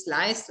Helsinki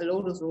sliced the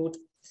lotus root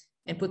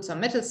and put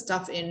some metal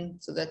stuff in.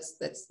 So that's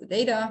the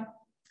data.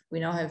 We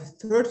now have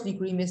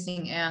 30-degree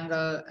missing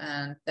angle,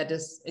 and that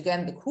is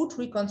again the crude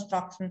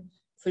reconstruction,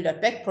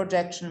 filtered back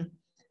projection.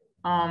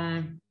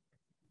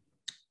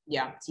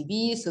 Yeah,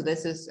 TV. So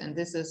this is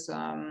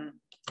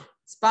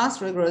sparse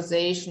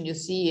regularization. You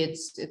see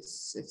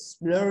it's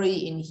blurry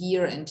in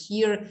here and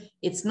here.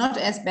 It's not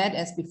as bad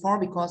as before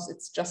because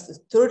it's just a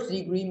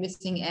 30-degree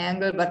missing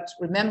angle. But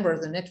remember,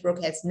 the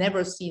network has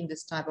never seen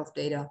this type of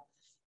data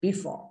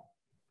before.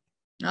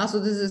 Now, so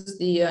this is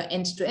the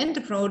end-to-end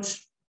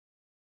approach.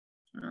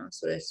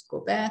 So let's go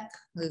back.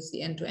 This is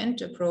the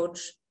end-to-end approach.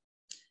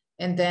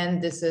 And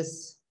then this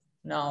is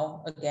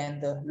now,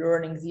 again, the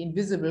learning the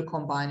invisible,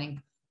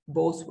 combining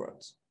both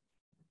worlds.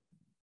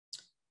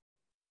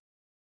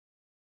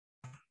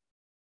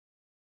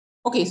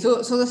 Okay,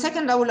 so the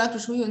second I would like to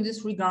show you in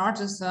this regard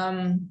is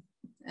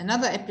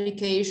another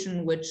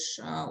application which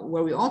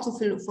where we also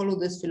follow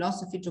this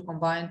philosophy to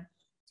combine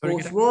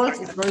both worlds.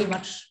 It's very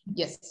much,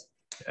 yes.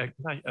 Can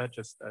I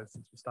just,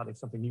 since we're starting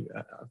something new,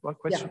 I've got a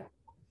question. Yeah.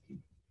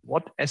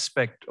 What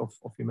aspect of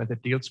your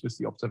method deals with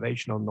the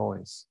observational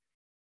noise?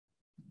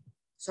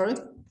 Sorry?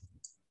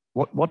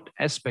 What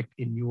aspect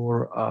in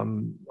your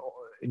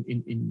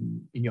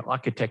in your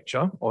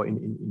architecture or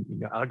in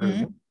your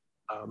algorithm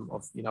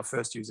of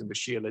first using the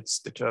Shearlets,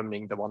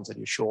 determining the ones that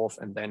you show off,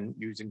 and then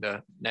using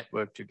the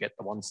network to get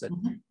the ones that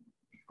you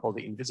call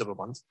the invisible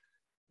ones?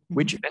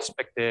 Which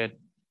aspect there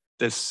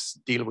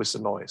does deal with the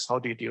noise? How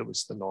do you deal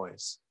with the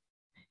noise?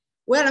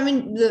 Well, I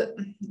mean,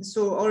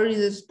 so already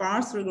the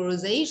sparse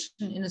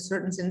regularization in a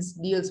certain sense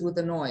deals with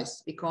the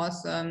noise,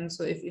 because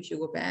so if you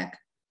go back,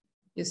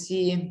 you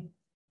see,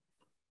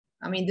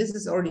 I mean, this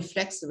is already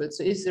flexible.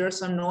 So if there's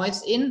some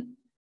noise in,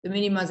 the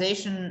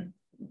minimization,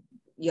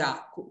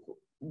 yeah,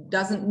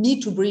 doesn't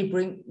need to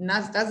bring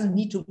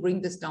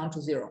this down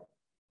to 0.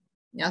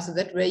 Yeah, so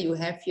that way you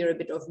have here a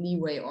bit of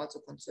leeway also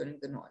concerning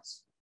the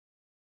noise.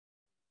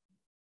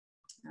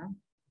 Yeah.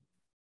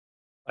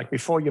 Like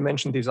before, you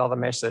mentioned these other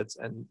methods,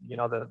 and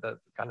the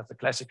kind of the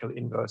classical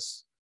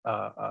inverse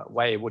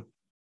way would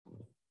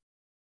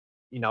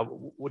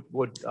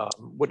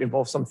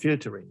involve some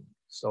filtering.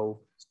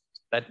 So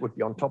that would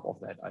be on top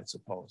of that, I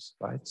suppose,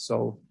 right?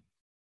 So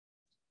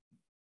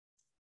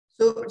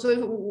if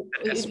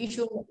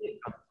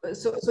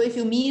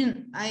you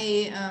mean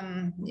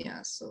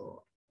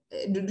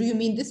do you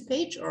mean this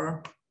page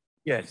or?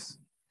 Yes.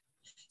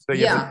 So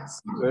yeah,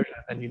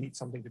 and you need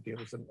something to deal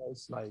with the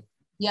noise, like.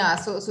 Yeah,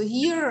 so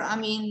here, I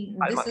mean,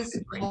 this is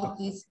about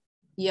these,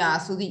 yeah,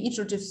 so the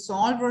iterative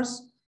solvers,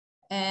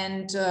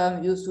 and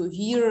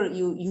here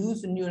you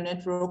use a neural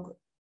network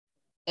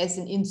as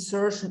an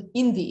insertion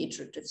in the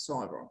iterative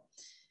solver.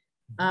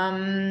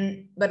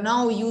 But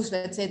now we use,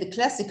 let's say, the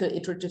classical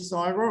iterative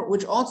solver,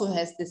 which also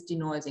has this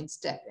denoising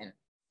step in.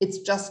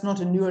 It's just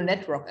not a neural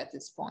network at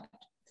this point.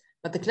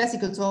 But the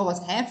classical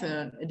solvers have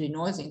a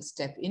denoising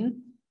step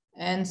in.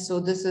 And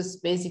so this is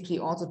basically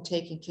also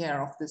taking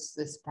care of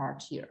this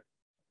part here.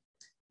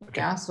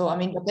 Okay. Yeah, so I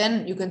mean, but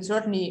then you could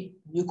certainly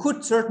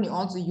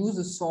also use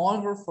a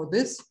solver for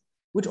this,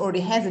 which already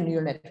has a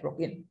neural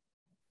network in.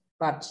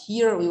 But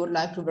here we would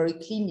like to very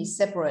cleanly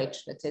separate,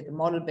 let's say, the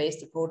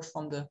model-based approach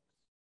from the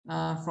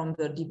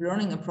deep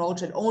learning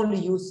approach, and only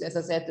use, as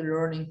I said, the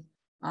learning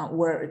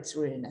where it's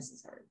really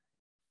necessary.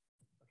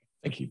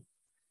 Thank you.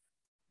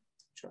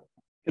 Sure.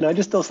 Can I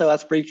just also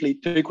ask briefly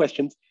 2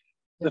 questions?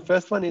 Yeah. The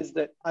first one is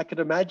that I could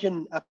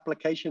imagine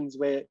applications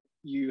where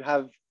you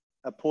have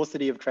a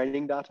paucity of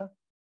training data.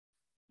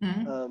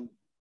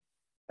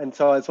 And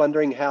so I was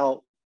wondering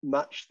how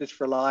much this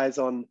relies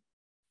on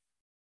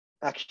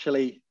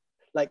actually,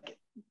 like,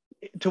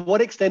 to what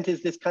extent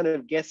is this kind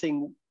of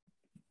guessing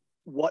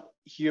what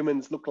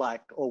humans look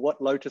like or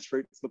what lotus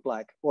fruits look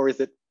like? Or is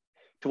it,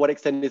 to what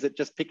extent is it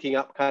just picking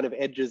up kind of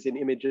edges in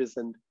images?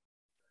 And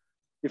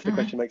if the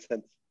question makes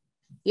sense.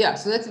 Yeah,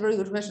 so that's a very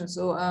good question.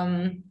 So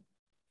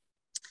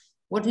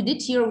what we did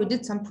here, we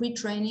did some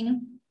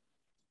pre-training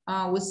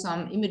with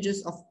some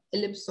images of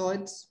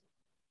ellipsoidal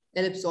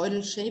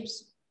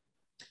shapes.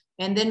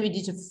 And then we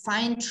did a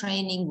fine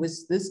training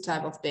with this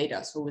type of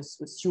data. So with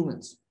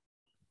humans,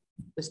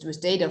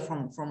 with data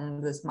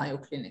from this Mayo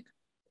Clinic.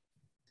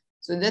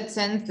 So in that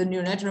sense, the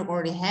neural network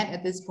already had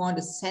at this point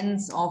a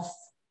sense of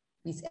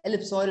these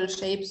ellipsoidal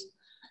shapes.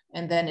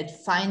 And then it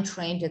fine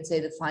trained, let's say,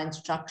 the fine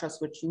structures,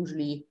 which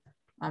usually,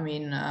 I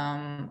mean,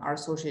 are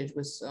associated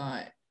with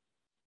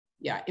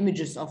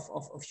images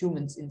of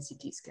humans in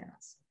CT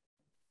scanners.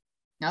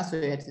 Yeah,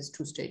 so we had this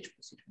 2-stage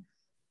procedure.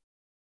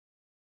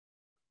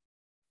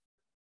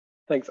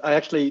 Thanks. I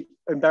actually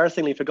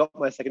embarrassingly forgot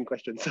my second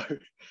question. So.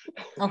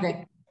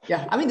 Okay.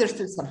 Yeah. I mean, there's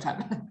still some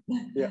time.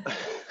 Yeah.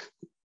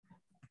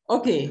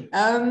 Okay.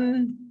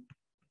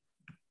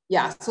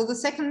 Yeah. So the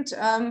second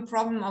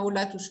problem I would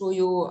like to show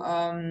you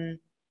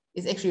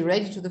is actually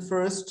related to the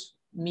first,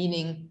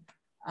 meaning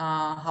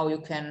how you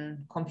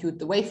can compute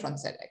the wavefront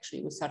set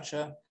actually with such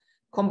a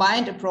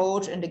combined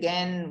approach. And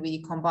again,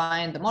 we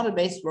combine the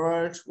model-based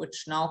world,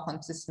 which now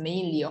consists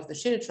mainly of the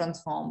Shearlet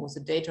transform, with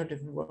a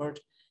data-driven world,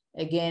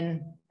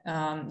 again,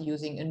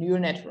 using a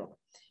neural network.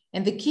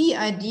 And the key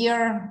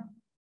idea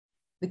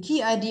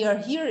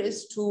here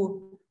is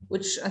to,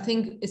 which I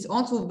think is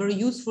also very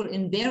useful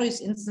in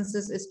various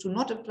instances, is to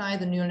not apply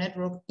the neural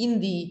network in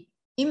the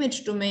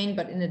image domain,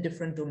 but in a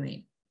different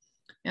domain.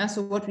 Yeah,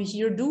 so what we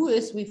here do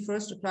is we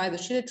first apply the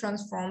Shearlet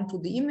transform to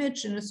the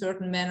image in a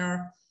certain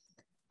manner.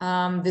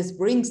 This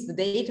brings the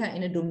data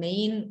in a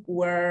domain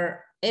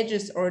where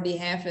edges already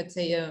have, let's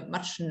say, a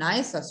much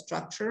nicer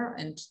structure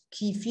and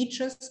key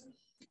features.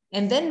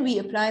 And then we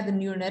apply the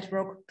neural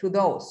network to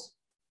those.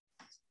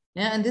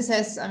 Yeah, and this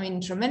has, I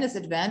mean, tremendous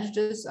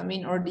advantages. I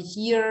mean, already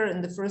here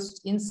in the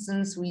first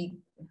instance,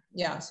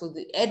 so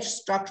the edge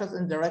structures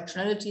and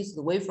directionalities,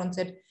 the wavefront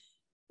set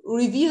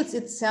reveals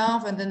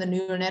itself, and then the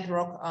neural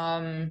network,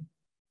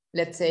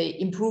 let's say,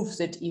 improves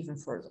it even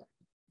further.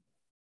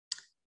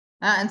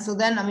 And so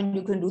then, I mean,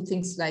 you can do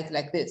things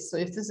like this. So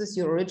if this is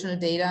your original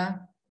data,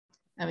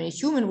 I mean, a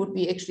human would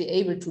be actually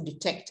able to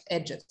detect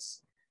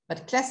edges,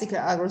 but classical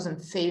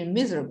algorithms fail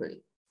miserably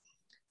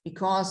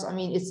because, I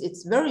mean,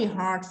 it's very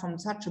hard from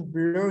such a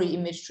blurry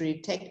image to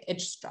detect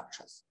edge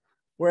structures.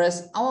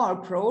 Whereas our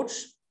approach,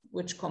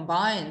 which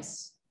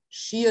combines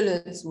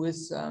Shearlets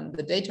with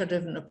the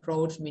data-driven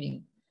approach,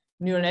 meaning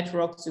neural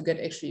networks, you get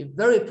actually a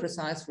very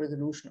precise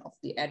resolution of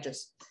the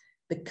edges.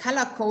 The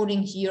color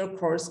coding here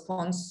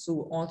corresponds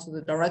to also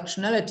the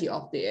directionality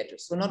of the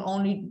edges. So not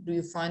only do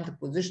you find the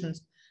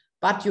positions,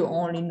 but you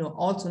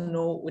also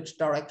know which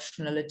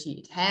directionality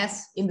it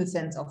has in the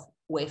sense of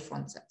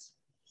wavefront sets.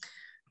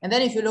 And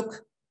then if you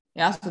look,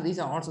 yeah, so these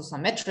are also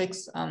some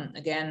metrics.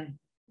 Again,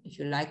 if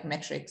you like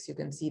metrics, you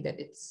can see that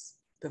it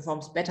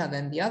performs better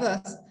than the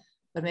others.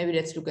 But maybe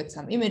let's look at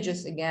some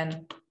images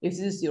again. If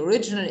this is the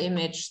original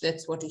image,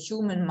 that's what a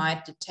human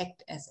might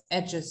detect as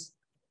edges.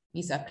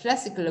 These are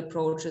classical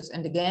approaches.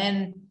 And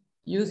again,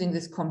 using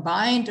this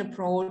combined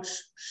approach,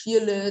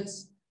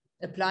 Shearlets,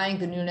 applying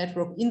the neural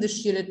network in the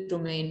Shearlet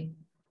domain,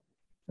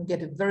 you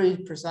get a very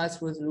precise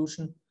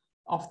resolution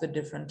of the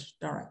different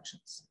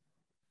directions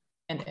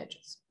and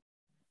edges.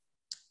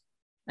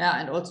 Yeah,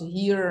 and also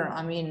here,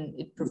 I mean,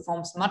 it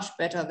performs much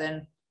better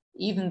than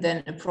even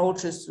than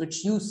approaches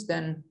which use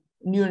then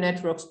neural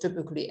networks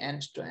typically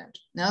end-to-end.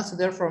 Now, so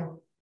therefore,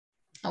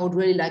 I would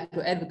really like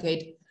to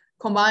advocate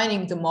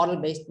combining the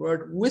model-based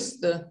world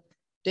with the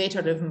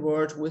data-driven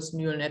world with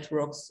neural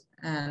networks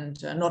and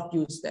not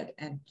use that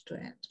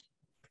end-to-end.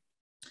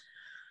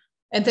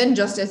 And then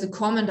just as a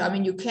comment, I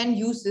mean, you can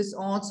use this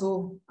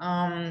also,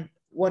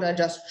 what I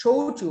just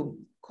showed you,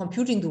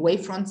 computing the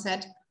wavefront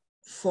set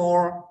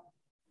for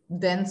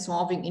then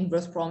solving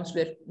inverse problems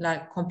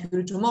like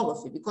computed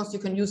tomography, because you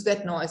can use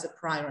that now as a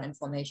prior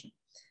information.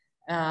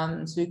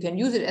 So you can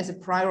use it as a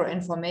prior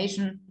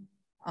information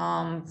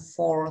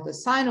for the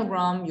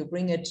sinogram, you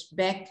bring it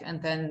back,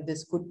 and then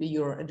this could be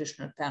your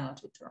additional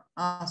penalty term.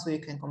 So you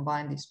can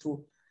combine these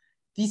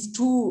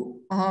two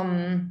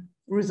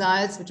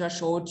results which I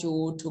showed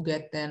you to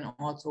get then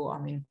also, I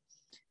mean,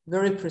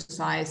 very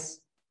precise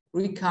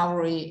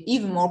recovery,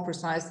 even more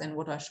precise than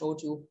what I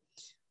showed you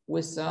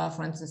with,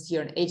 for instance,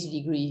 here an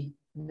 80-degree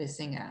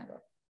missing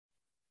angle.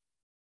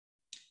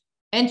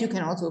 And you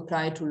can also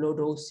apply it to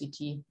low-dose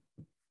CT.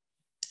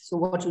 So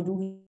what you do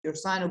with your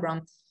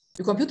sinogram,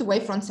 you compute the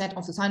wavefront set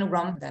of the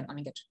sinogram, then I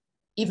mean get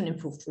even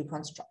improved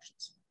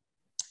reconstructions.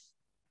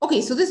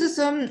 Okay, so this is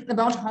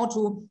about how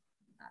to,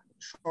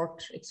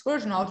 short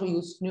excursion, how to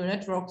use neural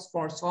networks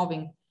for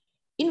solving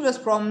inverse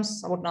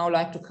problems. I would now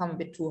like to come a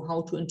bit to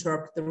how to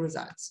interpret the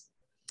results.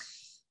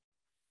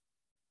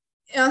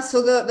 Yeah,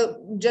 so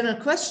the general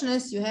question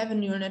is, you have a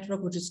neural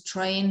network which is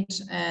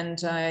trained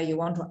and you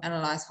want to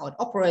analyze how it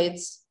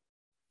operates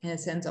in a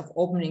sense of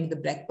opening the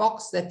black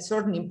box. That's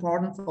certainly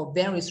important for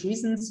various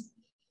reasons.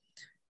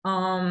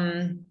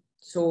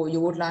 So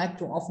you would like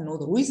to often know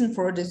the reason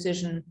for a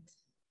decision.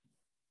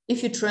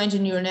 If you train a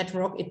neural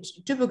network, it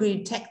typically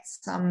detects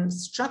some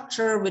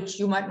structure which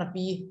you might not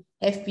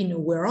have been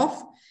aware of.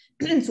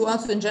 So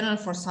also in general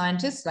for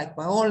scientists like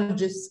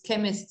biologists,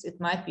 chemists, it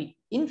might be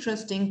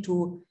interesting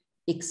to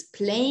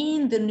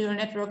explain the neural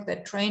network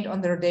that trained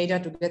on their data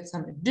to get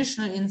some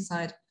additional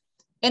insight,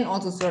 and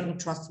also certain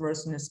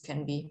trustworthiness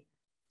can be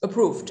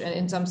approved. And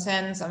in some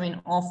sense, I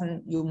mean,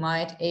 often you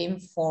might aim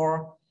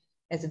for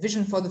as a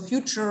vision for the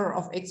future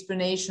of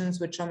explanations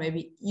which are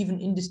maybe even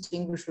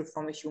indistinguishable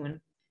from a human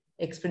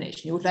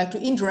explanation. You would like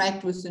to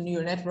interact with the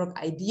neural network,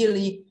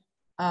 ideally,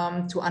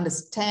 to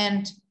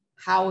understand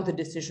how the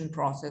decision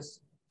process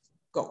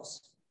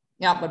goes.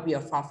 Yeah, but we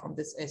are far from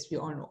this, as we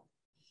all know.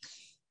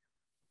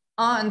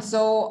 And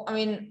so, I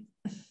mean,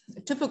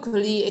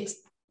 typically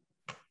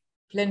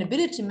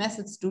explainability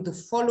methods do the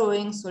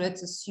following. So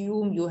let's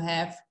assume you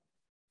have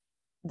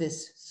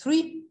this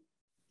 3,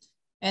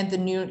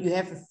 and you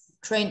have a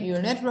trained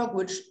neural network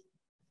which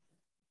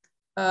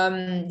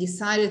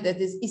decided that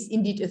this is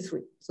indeed a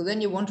 3. So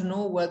then you want to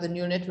know where the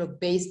neural network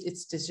based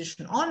its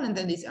decision on, and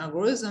then these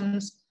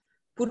algorithms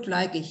put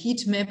like a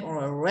heat map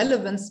or a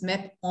relevance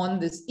map on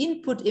this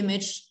input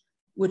image,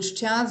 which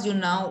tells you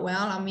now,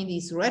 well, I mean,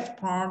 these red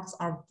parts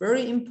are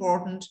very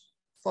important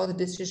for the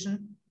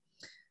decision.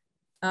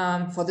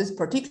 For this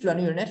particular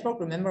neural network,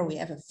 remember, we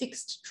have a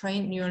fixed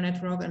trained neural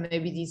network, and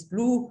maybe these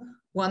blue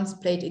ones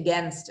played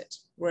against it.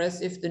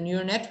 Whereas if the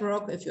neural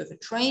network, if you have a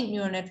trained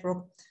neural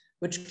network,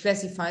 which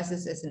classifies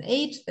this as an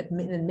 8, that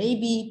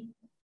maybe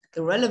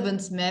the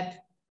relevance map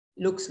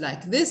looks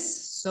like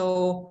this.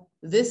 So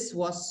this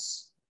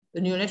was,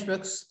 the neural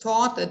networks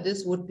thought that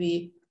this would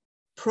be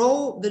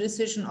pro the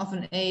decision of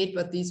an 8,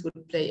 but these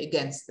would play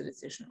against the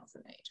decision of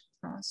an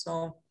 8.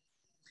 So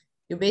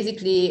you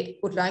basically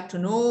would like to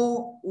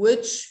know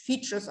which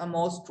features are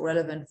most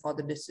relevant for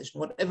the decision,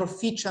 whatever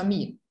feature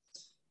means.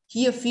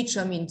 Here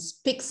feature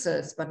means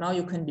pixels, but now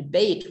you can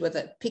debate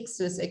whether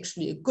pixel is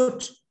actually a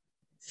good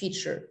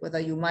feature, whether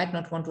you might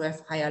not want to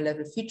have higher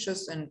level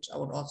features. And I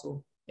would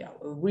also, yeah,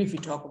 briefly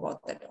talk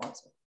about that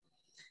also.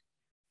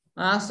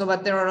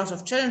 But there are a lot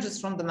of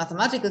challenges from the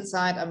mathematical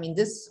side. I mean,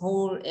 this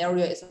whole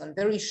area is on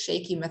very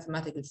shaky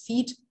mathematical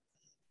feet.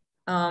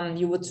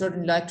 You would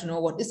certainly like to know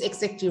what is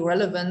exactly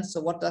relevant. So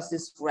what does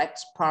this red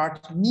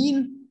part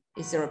mean?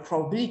 Is there a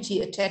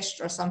probability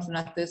attached or something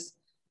like this?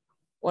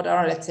 What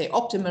are, let's say,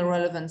 optimal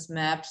relevance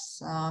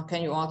maps?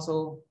 Can you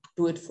also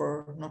do it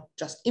for not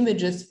just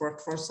images,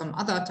 for some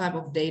other type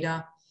of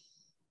data?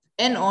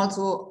 And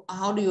also,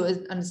 how do you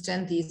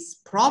understand these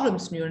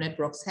problems neural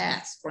networks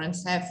has? For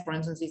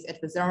instance, these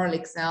adversarial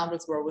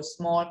examples where with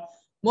small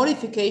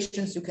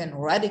modifications, you can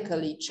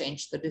radically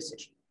change the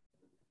decision.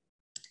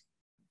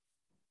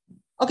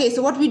 Okay,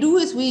 so what we do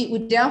is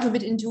we delve a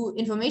bit into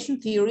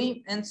information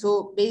theory. And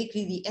so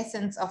basically the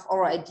essence of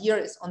our idea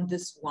is on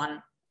this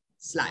one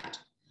slide.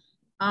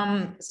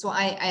 So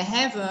I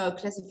have a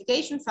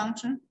classification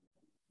function.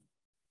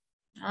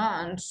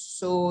 And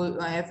so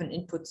I have an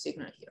input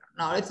signal here.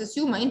 Now let's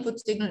assume my input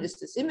signal is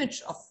this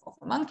image of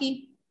a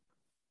monkey.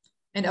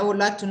 And I would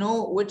like to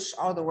know which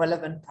are the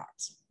relevant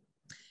parts.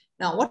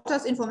 Now, what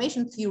does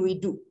information theory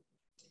do?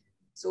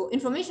 So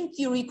information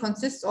theory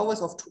consists always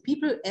of two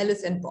people,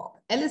 Alice and Bob.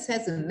 Alice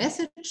has a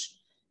message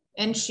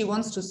and she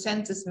wants to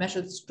send this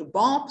message to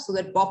Bob so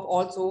that Bob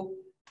also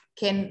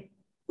can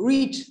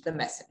read the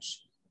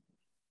message.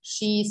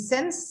 She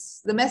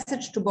sends the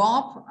message to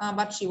Bob,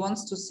 but she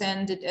wants to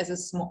send it as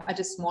at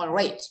a small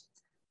rate.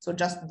 So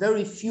just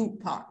very few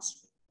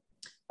parts.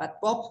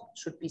 But Bob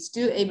should be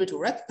still able to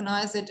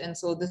recognize it. And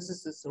so this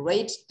is this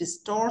rate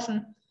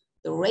distortion.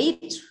 The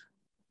rate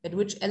at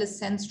which Alice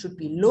sends should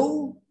be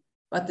low,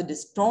 but the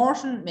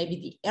distortion, maybe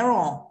the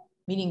error,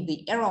 meaning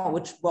the error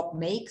which Bob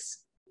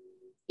makes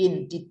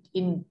in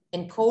decoding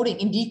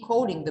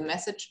the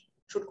message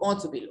should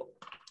also be low.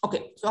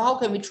 Okay, so how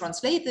can we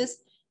translate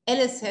this?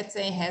 Alice, let's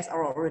say, has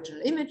our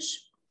original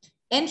image,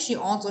 and she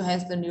also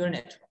has the neural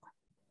network.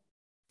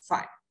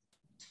 Fine.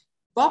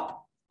 Bob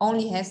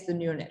only has the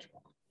neural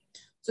network.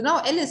 So now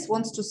Alice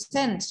wants to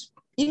send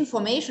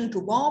information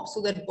to Bob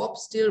so that Bob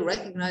still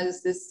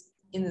recognizes this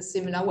in a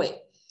similar way.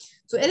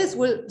 So Alice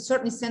will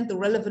certainly send the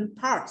relevant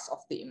parts of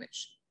the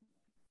image,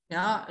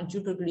 yeah, and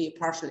typically a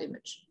partial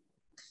image.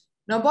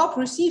 Now Bob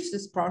receives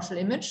this partial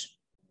image,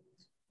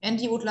 and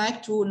he would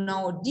like to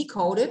now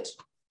decode it,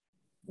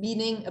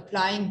 meaning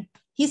applying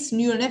his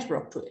neural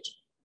network to it.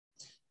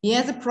 He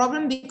has a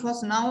problem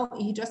because now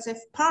he just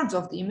has parts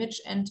of the image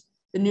and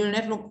the neural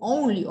network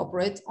only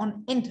operates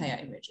on entire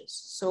images.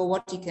 So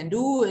what he can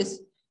do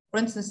is, for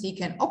instance, he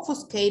can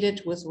obfuscate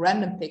it with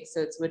random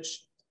pixels,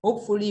 which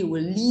hopefully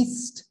will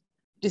least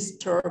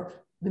disturb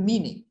the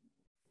meaning.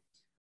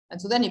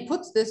 And so then he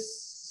puts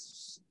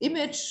this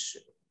image,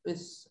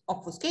 this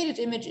obfuscated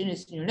image, in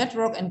his neural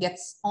network and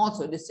gets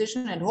also a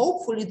decision. And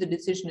hopefully the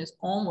decision is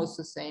almost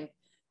the same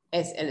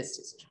as Alice's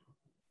decision.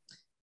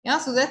 Yeah,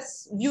 so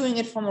that's viewing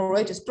it from a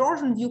rate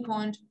distortion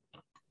viewpoint.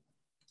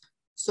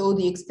 So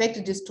the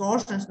expected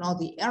distortion is now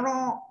the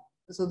error.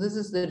 So this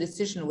is the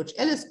decision which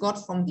Alice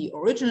got from the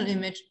original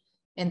image,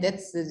 and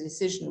that's the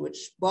decision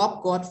which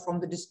Bob got from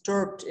the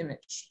disturbed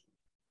image.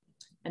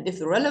 And if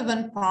the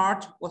relevant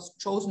part was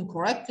chosen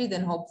correctly,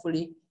 then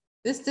hopefully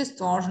this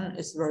distortion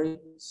is very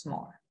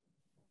small.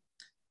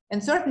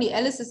 And certainly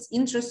Alice is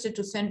interested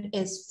to send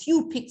as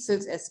few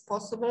pixels as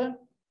possible.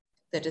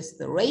 That is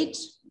the rate,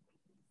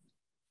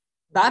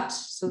 but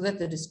so that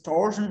the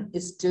distortion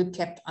is still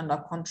kept under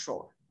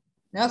control.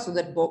 Yeah, so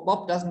that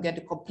Bob doesn't get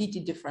a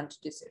completely different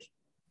decision.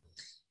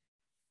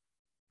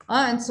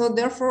 And so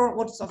therefore,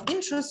 what's of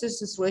interest is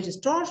this rate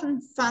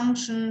distortion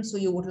function. So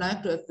you would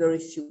like to have very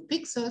few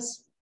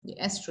pixels. The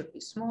S should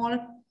be small,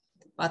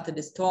 but the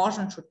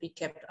distortion should be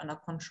kept under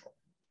control.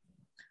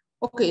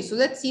 Okay, so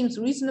that seems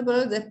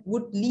reasonable. That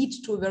would lead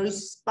to a very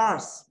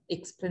sparse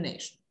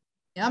explanation.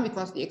 Yeah,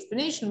 because the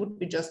explanation would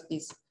be just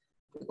this,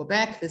 we go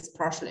back, this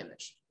partial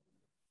image.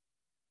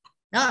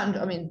 Yeah, and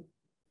I mean,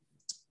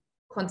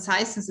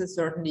 conciseness is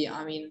certainly,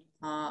 I mean,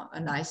 a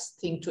nice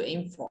thing to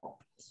aim for.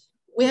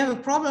 We have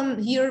a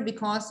problem here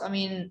because, I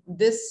mean,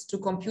 to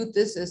compute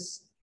this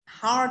is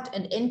hard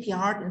and NP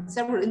hard in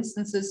several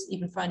instances.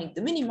 Even finding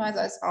the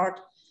minimizer is hard,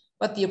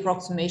 but the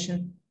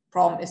approximation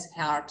problem is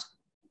hard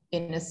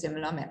in a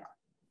similar manner.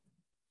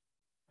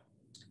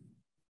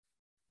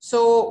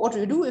 So what do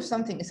you do if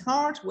something is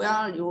hard?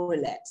 Well, you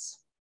relax.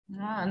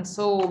 And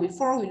so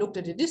before we looked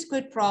at a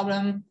discrete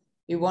problem,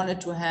 we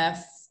wanted to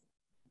have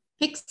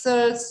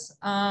pixels,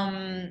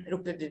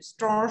 looked at the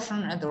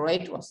distortion, and the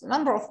rate was the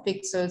number of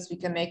pixels. We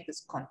can make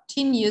this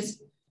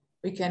continuous.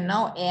 We can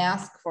now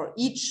ask for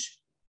each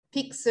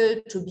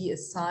pixel to be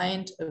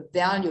assigned a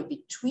value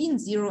between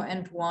 0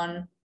 and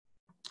 1.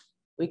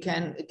 We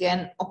can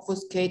again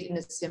obfuscate in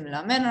a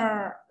similar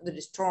manner. The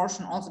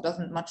distortion also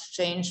doesn't much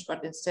change,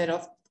 but instead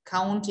of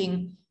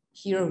counting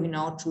here, we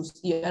now choose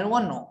the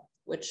L1 norm,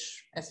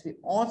 which, as we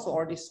also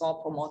already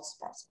saw, promotes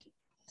sparsity.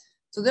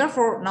 So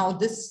therefore, now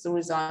this is the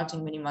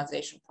resulting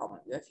minimization problem.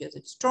 You have here the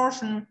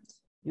distortion,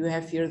 you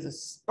have here the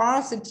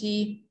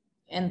sparsity,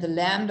 and the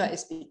lambda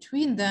is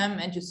between them.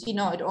 And you see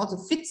now it also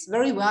fits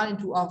very well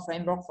into our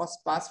framework for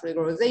sparse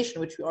regularization,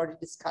 which we already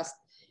discussed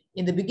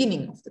in the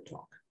beginning of the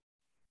talk.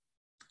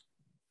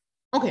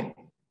 Okay,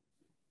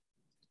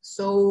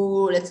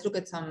 so let's look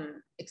at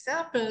some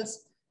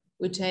examples.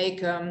 We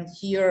take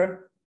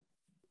here,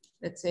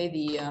 let's say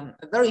a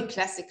very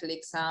classical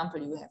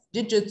example. You have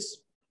digits,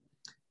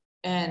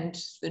 and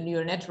the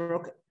neural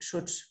network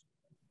should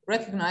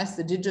recognize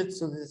the digits.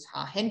 So these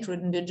are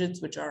handwritten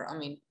digits, which are, I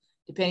mean,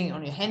 depending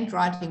on your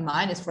handwriting,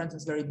 mine is, for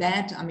instance, very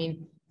bad. I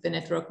mean, the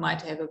network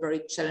might have a very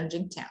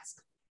challenging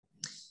task.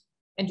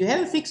 And you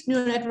have a fixed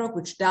neural network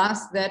which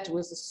does that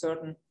with a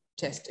certain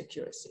test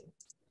accuracy.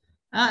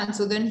 And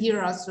so then here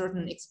are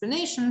certain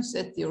explanations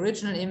at the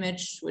original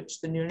image,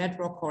 which the neural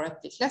network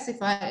correctly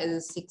classified as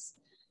a 6.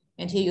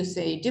 And here you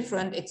say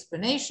different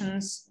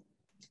explanations.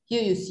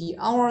 Here you see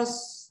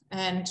ours.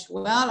 And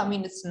well, I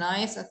mean, it's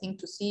nice, I think,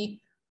 to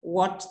see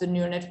what the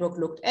neural network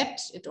looked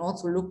at. It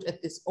also looked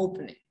at this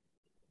opening.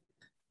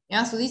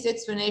 Yeah, so these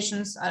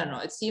explanations, I don't know,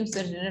 it seems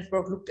that the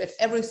network looked at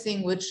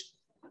everything which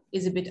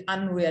is a bit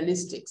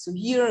unrealistic. So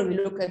here we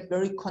look at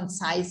very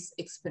concise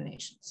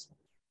explanations.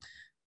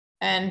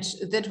 And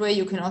that way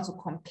you can also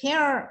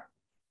compare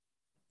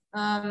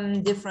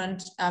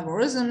different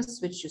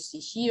algorithms, which you see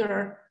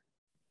here.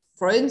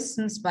 For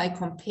instance, by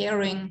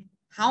comparing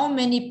how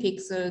many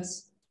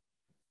pixels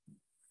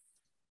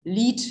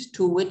lead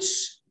to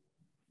which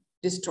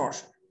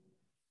distortion.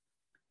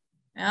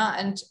 Yeah,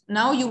 and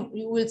now you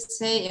will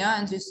say,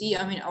 yeah, and you see,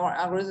 I mean, our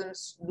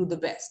algorithms do the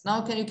best.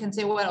 Now you can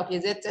say, well, okay,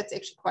 that's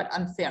actually quite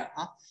unfair,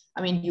 huh?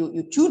 I mean,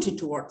 you tuned it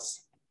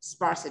towards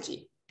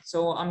sparsity.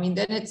 So, I mean,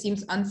 then it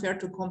seems unfair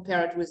to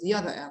compare it with the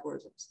other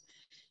algorithms.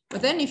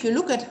 But then if you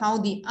look at how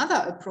the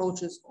other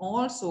approaches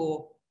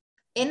also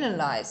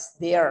analyze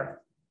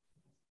their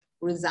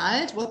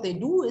result, what they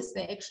do is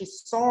they actually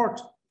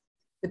sort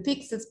the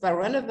pixels by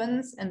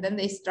relevance, and then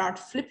they start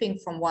flipping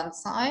from one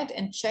side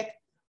and check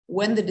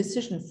when the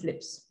decision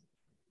flips.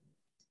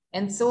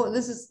 And so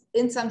this is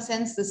in some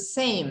sense the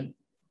same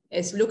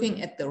as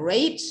looking at the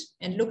rate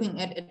and looking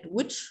at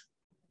which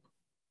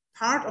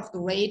part of the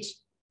rate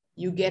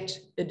you get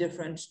a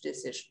different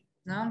decision.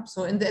 No?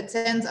 So in that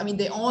sense, I mean,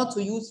 they also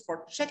use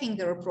for checking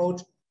their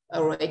approach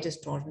a rate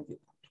distortion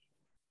viewpoint.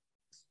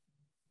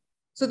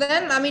 So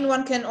then, I mean,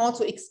 one can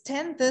also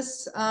extend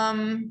this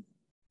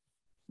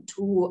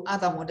to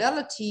other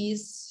modalities.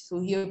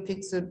 So here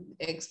pixel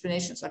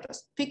explanations are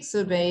just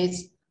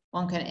pixel-based.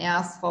 One can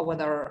ask for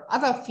whether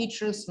other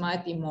features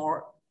might be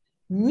more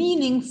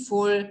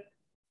meaningful.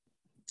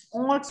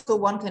 Also,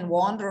 one can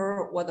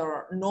wonder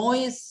whether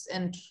noise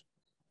and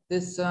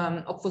this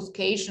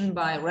obfuscation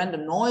by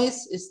random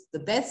noise is the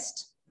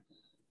best.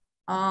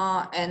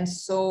 And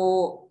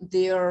so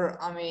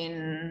there, I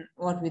mean,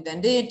 what we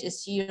then did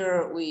is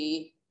here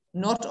we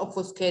not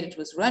obfuscated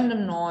with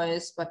random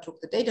noise, but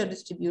took the data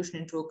distribution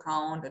into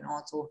account and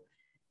also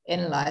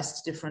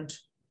analyzed different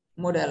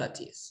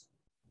modalities.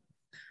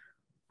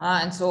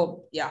 And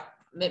so, yeah,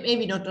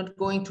 maybe not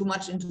going too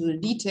much into the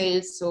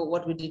details. So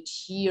what we did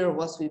here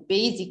was we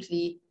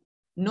basically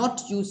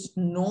not used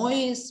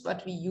noise,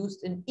 but we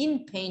used an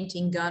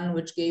in-painting gun,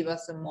 which gave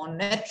us a more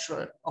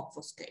natural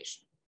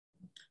obfuscation.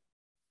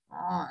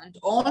 And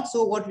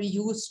also what we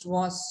used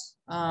was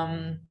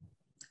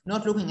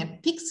not looking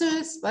at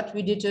pixels, but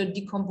we did a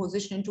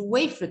decomposition into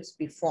wavelets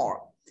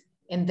before,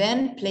 and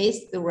then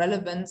placed the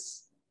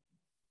relevance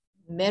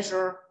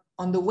measure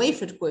on the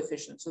wavelet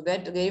coefficient. So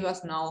that gave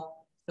us now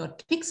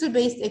not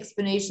pixel-based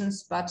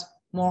explanations, but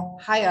more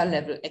higher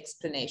level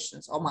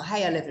explanations or more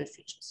higher level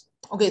features.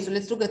 Okay, so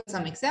let's look at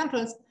some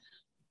examples.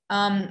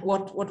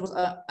 What was,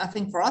 I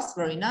think for us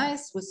very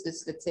nice was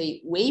this, let's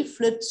say,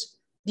 wavelet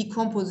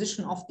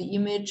decomposition of the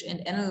image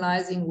and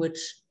analyzing which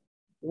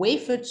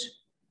wavelet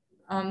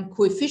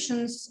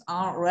coefficients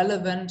are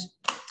relevant.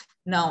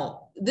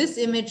 Now, this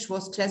image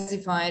was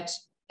classified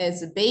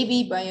as a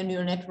baby by a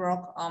neural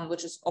network,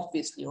 which is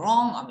obviously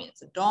wrong. I mean,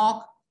 it's a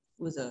dog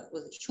with a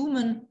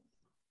human.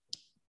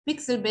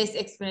 Pixel-based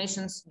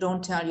explanations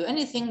don't tell you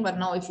anything, but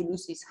now if you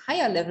use these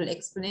higher level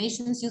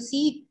explanations, you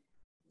see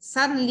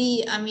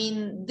suddenly, I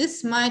mean,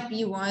 this might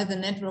be why the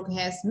network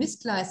has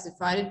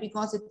misclassified it,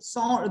 because it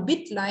saw a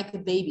bit like a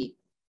baby.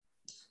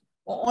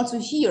 Or also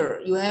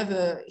here, you have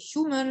a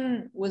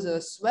human with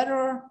a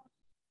sweater,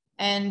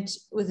 and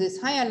with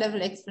these higher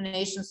level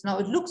explanations, now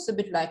it looks a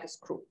bit like a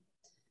screw.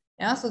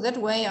 Yeah, so that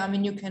way, I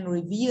mean, you can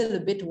reveal a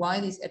bit why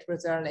these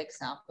adversarial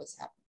examples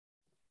happen.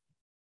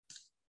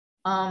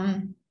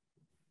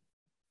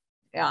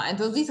 Yeah, and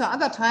so these are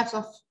other types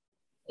of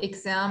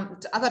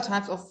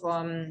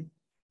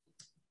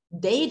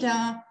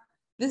data.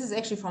 This is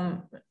actually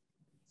from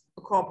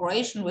a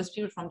cooperation with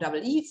people from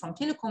EE, from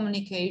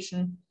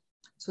telecommunication.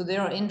 So they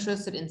are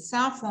interested in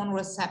cell phone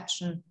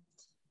reception.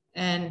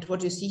 And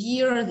what you see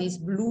here, these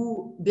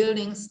blue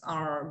buildings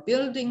are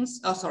buildings.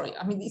 Oh, sorry,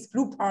 I mean, these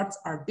blue parts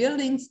are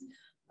buildings.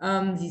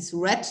 These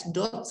red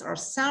dots are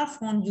cell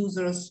phone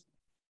users.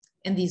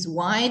 And this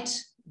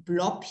white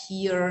blob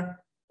here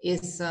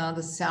is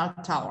the cell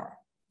tower.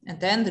 And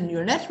then the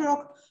neural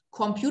network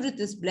computed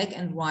this black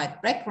and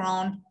white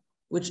background,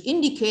 which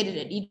indicated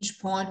at each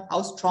point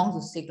how strong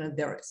the signal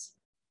there is.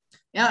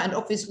 Yeah, and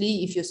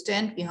obviously, if you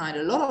stand behind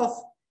a lot of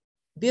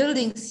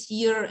buildings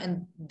here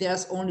and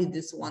there's only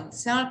this one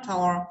cell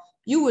tower,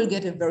 you will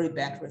get a very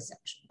bad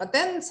reception. But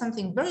then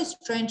something very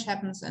strange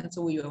happens, and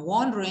so you are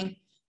wondering,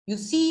 you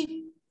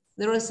see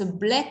there is a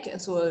black,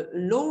 so a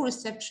low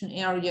reception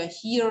area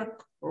here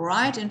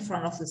right in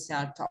front of the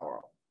cell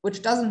tower,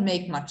 which doesn't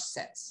make much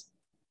sense.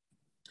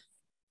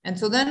 And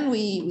so then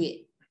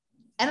we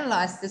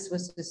analyzed this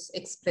with this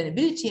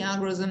explainability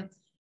algorithm,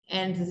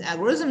 and this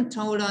algorithm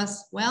told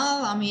us,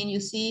 well, I mean, you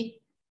see,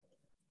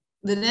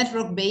 the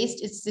network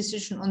based its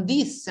decision on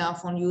these cell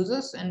phone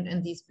users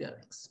and these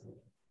buildings.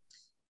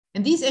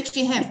 And these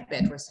actually have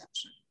bad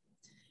reception.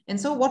 And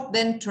so what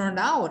then turned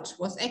out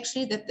was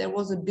actually that there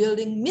was a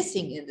building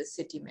missing in the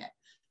city map.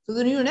 So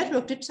the neural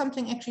network did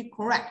something actually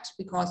correct,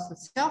 because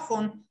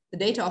the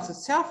data of the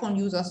cell phone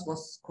users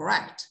was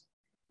correct.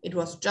 It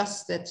was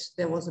just that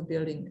there was a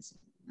building missing.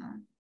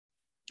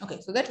 Okay,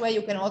 so that way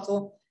you can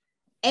also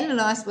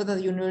analyze whether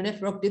your neural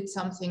network did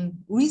something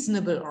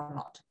reasonable or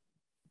not.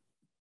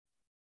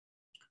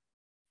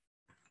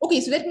 Okay,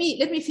 so let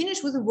me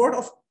finish with a word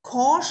of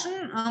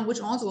caution,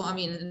 which also, I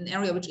mean, an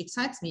area which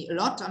excites me a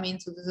lot. I mean,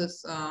 so this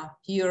is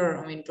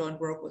here, I mean, joint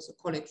work with a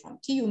colleague from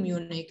TU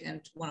Munich and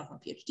one of my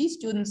PhD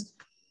students.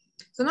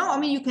 So now, I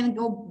mean, you can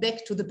go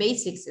back to the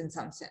basics in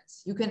some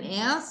sense. You can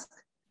ask,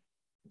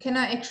 can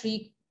I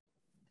actually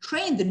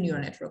train the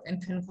neural network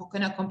and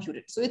can I compute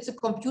it? So it's a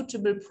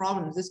computable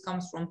problem. This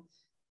comes from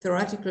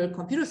theoretical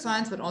computer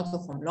science, but also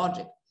from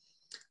logic.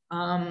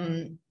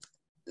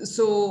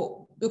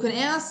 So you can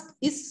ask,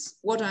 is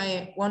what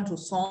I want to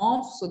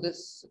solve, so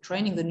this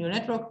training the neural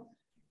network,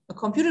 a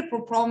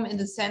computable problem in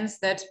the sense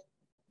that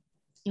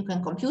you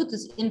can compute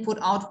this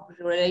input-output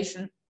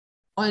relation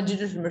on a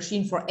digital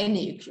machine for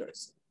any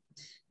accuracy.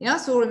 Yeah,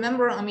 so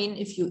remember, I mean,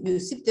 if you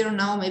sit there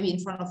now, maybe in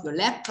front of your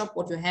laptop,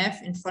 what you have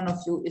in front of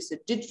you is a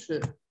digital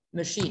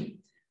machine,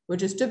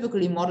 which is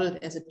typically modeled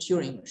as a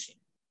Turing machine.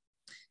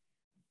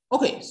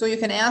 Okay, so you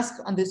can ask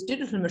on this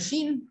digital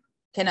machine,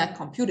 can I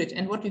compute it?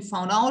 And what we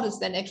found out is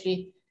that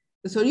actually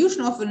the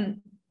solution of a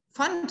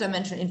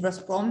finite-dimensional inverse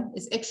problem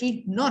is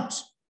actually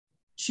not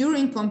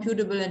Turing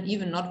computable and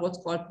even not what's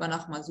called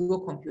Banach-Mazur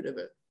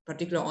computable,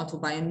 particularly also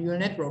by a neural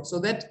network. So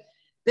that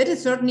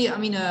is certainly, I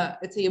mean,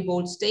 let's say a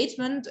bold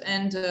statement,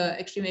 and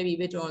actually maybe a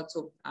bit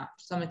also to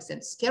some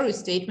extent scary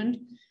statement,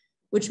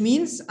 which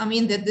means, I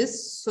mean, that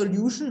this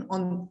solution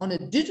on a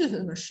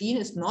digital machine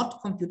is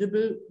not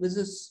computable with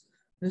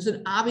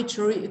an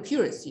arbitrary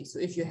accuracy. So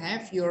if you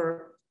have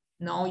your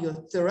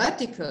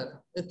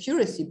theoretical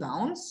accuracy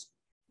bounds,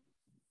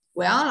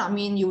 well, I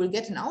mean, you will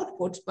get an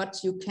output, but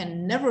you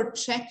can never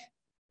check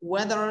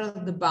whether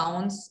the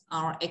bounds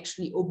are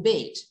actually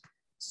obeyed.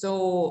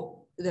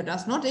 So there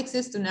does not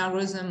exist an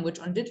algorithm which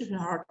on digital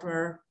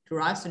hardware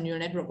derives a neural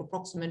network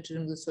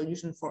approximating the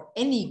solution for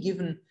any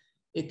given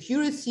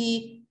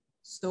accuracy.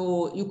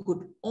 So you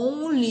could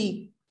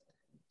only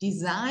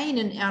design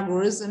an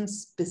algorithm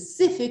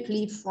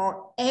specifically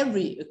for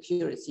every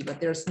accuracy, but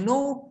there's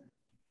no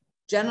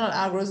general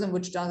algorithm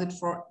which does it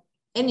for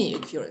any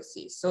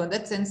accuracy. So in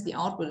that sense, the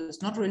output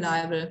is not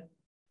reliable.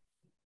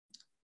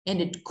 And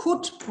it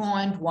could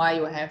point why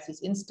you have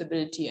this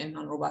instability and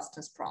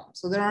non-robustness problems.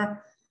 So there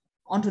are,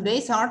 on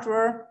today's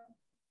hardware,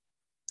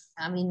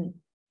 I mean,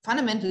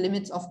 fundamental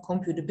limits of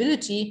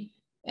computability.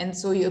 And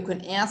so you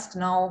can ask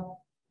now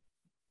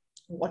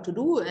what to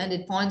do. And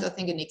it points, I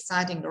think, in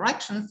exciting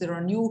directions. There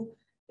are new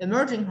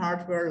emerging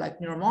hardware like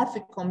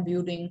neuromorphic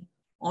computing,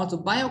 also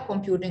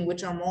biocomputing,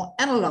 which are more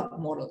analog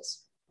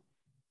models.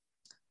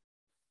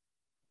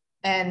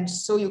 And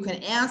so you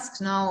can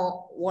ask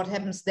now what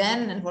happens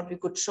then, and what we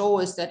could show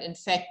is that in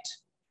fact,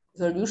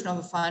 the solution of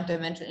a finite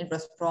dimensional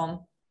inverse problem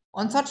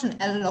on such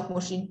an analog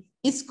machine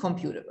is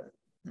computable.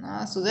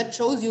 So that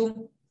shows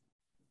you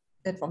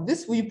that from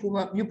this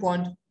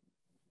viewpoint,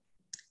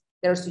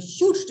 there's a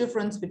huge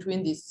difference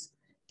between this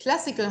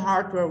classical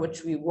hardware,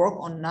 which we work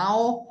on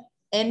now,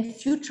 and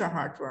future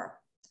hardware.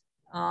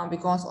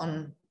 Because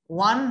on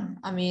one,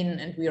 I mean,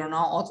 and we are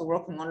now also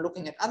working on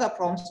looking at other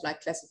problems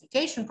like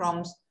classification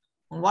problems.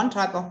 On one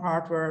type of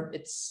hardware,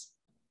 it's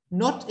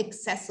not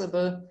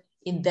accessible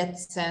in that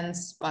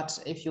sense, but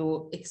if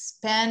you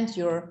expand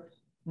your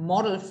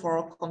model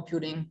for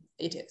computing,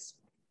 it is.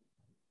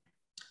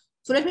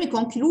 So let me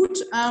conclude.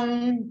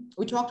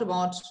 We talked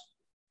about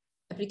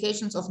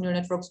applications of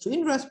neural networks to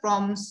inverse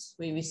problems.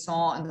 We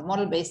saw on the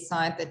model-based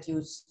side that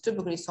you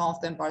typically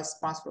solve them by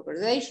sparse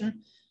regularization.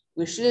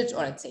 We should,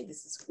 or let's say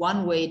this is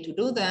one way to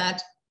do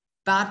that,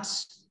 but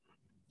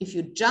if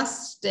you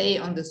just stay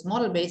on this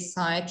model-based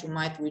side, you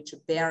might reach a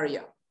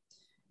barrier.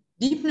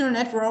 Deep neural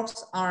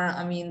networks are,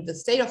 I mean, the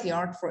state of the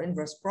art for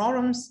inverse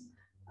problems.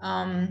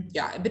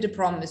 Yeah, a bit of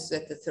problem is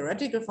that the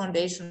theoretical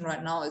foundation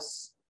right now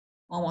is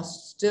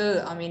almost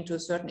still, I mean, to a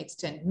certain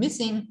extent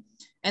missing.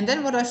 And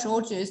then what I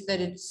showed you is that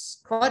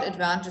it's quite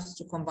advantageous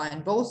to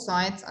combine both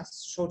sides. I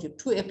showed you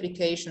two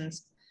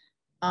applications.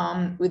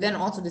 We then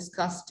also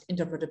discussed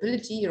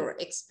interpretability or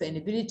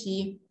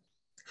explainability.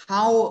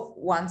 How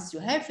once you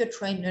have your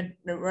trained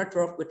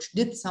network which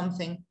did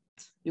something,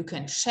 you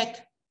can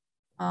check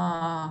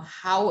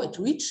how it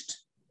reached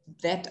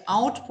that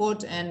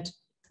output. And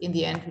in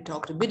the end, we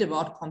talked a bit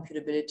about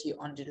computability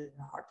on digital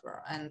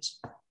hardware. And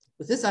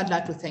with this, I'd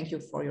like to thank you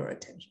for your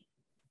attention.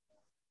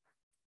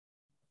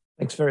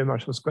 Thanks very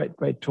much. It was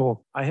great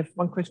talk. I have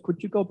one question.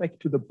 Could you go back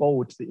to the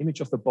boat, the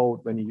image of the boat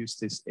when you use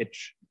this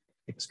edge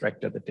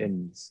extractor, the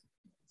DENS?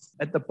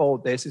 At the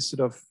boat, there's this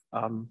sort of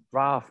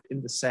draft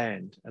in the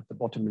sand at the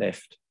bottom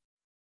left.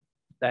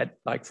 That,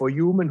 like, for a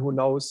human who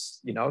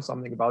knows,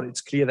 something about it,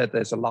 it's clear that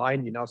there's a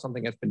line,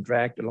 something has been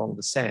dragged along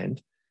the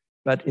sand.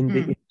 But in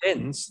the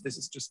DENS, this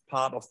is just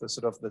part of the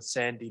sort of the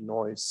sandy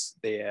noise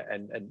there,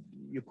 and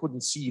you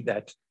couldn't see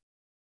that,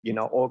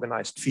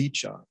 organized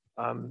feature.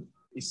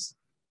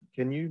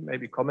 Can you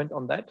maybe comment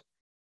on that?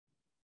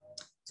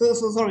 So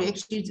sorry,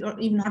 actually, it's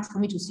even hard for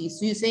me to see.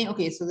 So you're saying,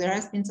 okay, so there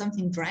has been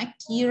something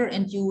dragged here,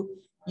 and you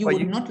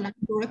would not like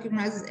to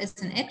recognize it as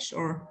an edge,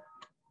 or?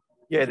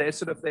 Yeah, there's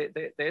sort of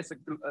there's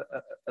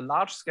a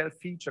large scale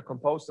feature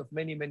composed of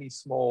many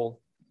small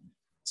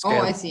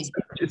scales. Oh, I see.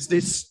 It's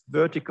this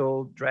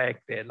vertical drag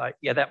there, like,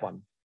 yeah, that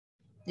one.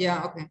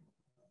 Yeah, okay.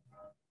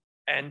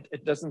 And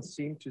it doesn't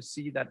seem to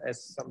see that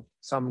as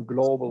some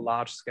global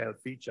large scale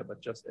feature,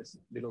 but just as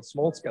little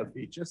small scale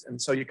features.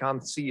 And so you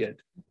can't see it.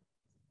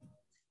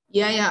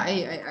 Yeah,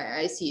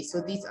 I see.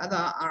 So these other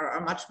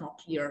are much more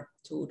clear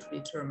to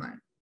determine.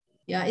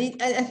 Yeah,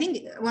 I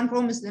think one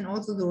problem is then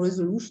also the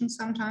resolution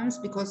sometimes,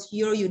 because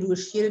here you do a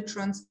shielded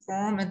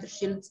transform and the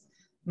shields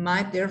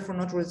might therefore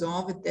not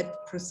resolve it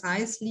that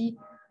precisely.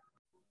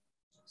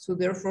 So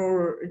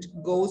therefore it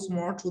goes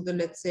more to the,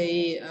 let's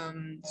say,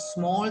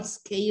 small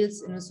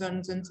scales in a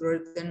certain sense, where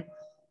it then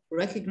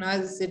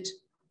recognizes it.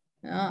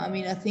 I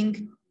mean, I think,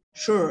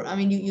 sure. I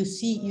mean, you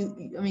see,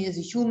 I mean, as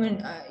a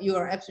human, you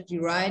are absolutely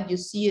right. You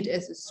see it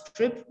as a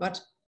strip,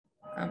 but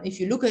if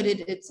you look at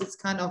it, it's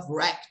kind of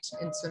racked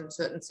in some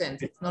certain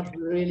sense. It's not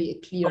really a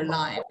clear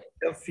line.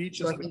 There are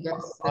features so I think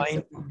that's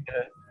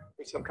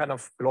with some kind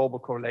of global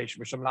correlation,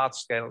 with some large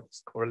scale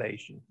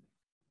correlation.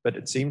 But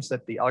it seems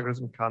that the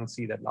algorithm can't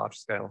see that large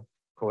scale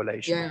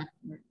correlation.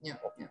 Yeah.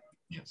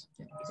 Yes.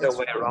 Is there a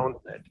way around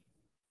that?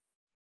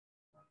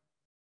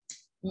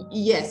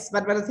 Yes,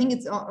 but I think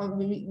it's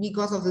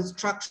because of the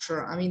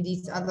structure. I mean,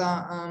 these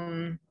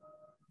other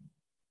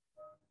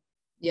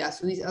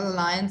so these other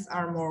lines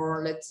are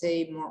more, let's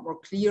say, more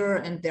clear,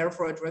 and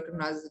therefore it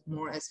recognizes it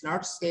more as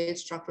large scale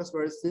structures,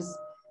 whereas this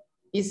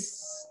is,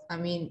 I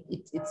mean,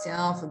 it's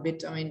itself a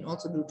bit, I mean,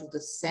 also due to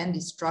the sandy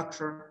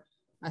structure,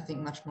 I think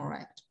much more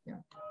racked. Yeah.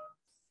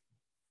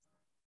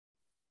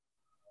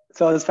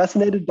 So I was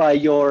fascinated by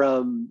your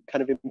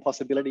kind of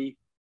impossibility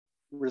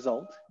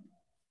result.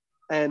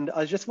 And I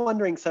was just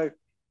wondering, so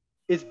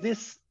is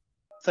this,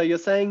 so you're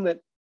saying that,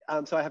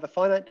 so I have a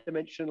finite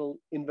dimensional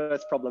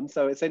inverse problem.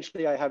 So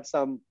essentially I have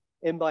some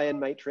n by n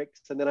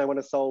matrix, and then I want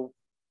to solve.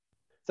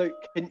 So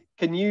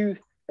are you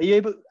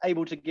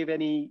able to give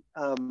any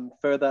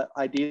further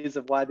ideas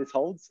of why this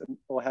holds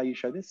or how you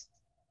show this?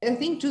 I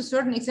think to a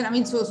certain extent, I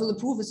mean, so the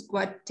proof is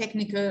quite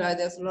technical.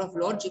 There's a lot of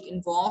logic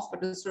involved,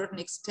 but to a certain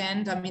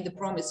extent, I mean, the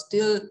problem is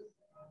still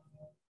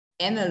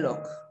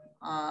analog.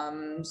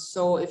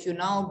 So if you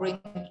now bring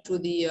it to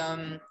the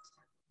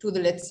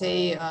let's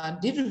say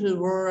digital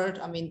world,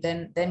 I mean,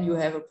 then you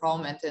have a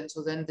problem, and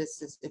then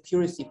this is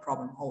accuracy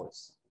problem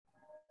holds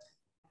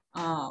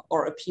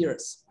or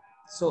appears.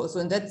 So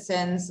in that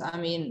sense, I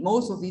mean,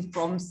 most of these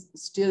problems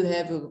still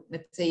have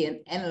let's say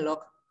an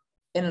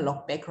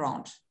analog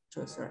background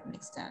to a certain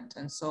extent,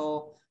 and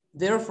so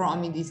therefore, I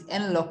mean, these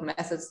analog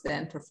methods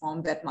then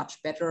perform that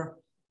much better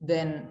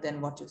than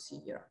what you see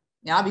here.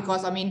 Yeah,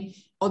 because I mean,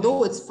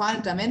 although it's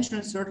finite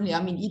dimensional, certainly,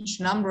 I mean,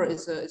 each number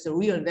is a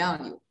real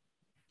value.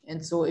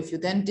 And so if you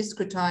then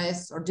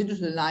discretize or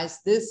digitalize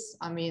this,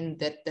 I mean,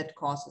 that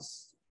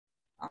causes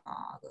the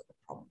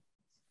problem.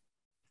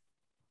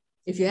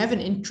 If you have an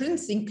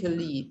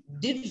intrinsically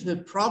digital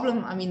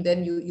problem, I mean,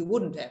 then you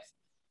wouldn't have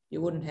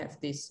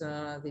this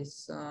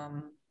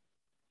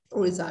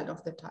result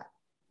of the type.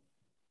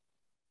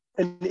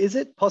 And is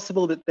it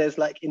possible that there's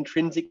like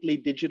intrinsically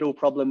digital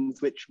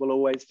problems which will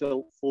always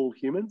fool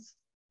humans?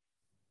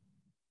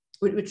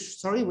 Which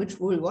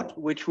will what?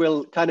 Which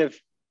will kind of,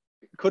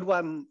 could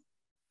one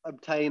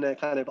obtain a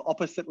kind of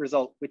opposite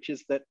result, which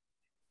is that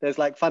there's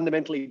like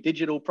fundamentally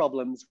digital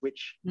problems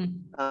which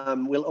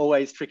will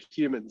always trick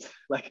humans,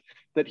 like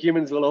that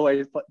humans will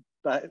always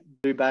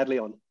do badly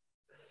on,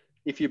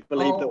 if you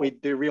believe that we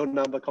do real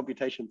number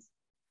computations.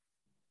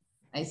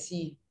 I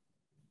see.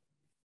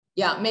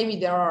 Yeah, maybe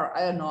there are,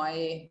 I don't know,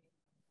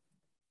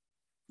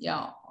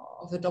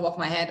 off the top of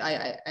my head,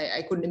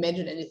 I couldn't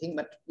imagine anything,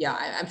 but yeah,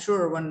 I'm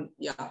sure one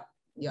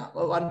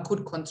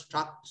could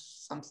construct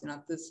something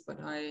like this, but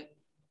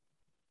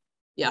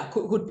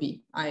could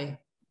be. I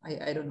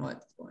don't know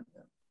at this point.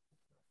 Yeah.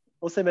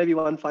 Also, maybe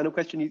one final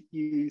question.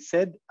 You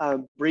said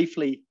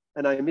briefly,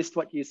 and I missed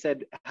what you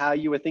said, how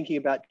you were thinking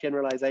about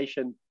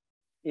generalization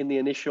in the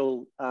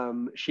initial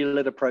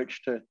shielded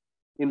approach to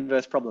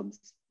inverse problems.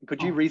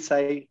 Could you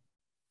re-say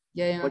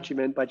what you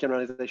meant by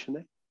generalization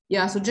there?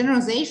 Yeah, so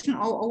generalization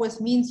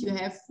always means you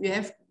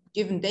have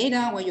given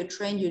data where you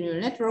train your neural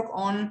network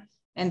on,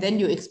 and then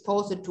you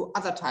expose it to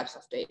other types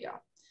of data.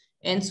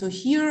 And so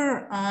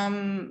here,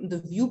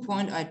 the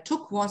viewpoint I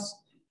took was,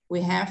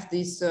 we have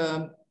these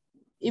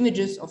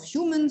images of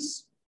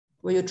humans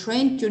where you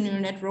trained your neural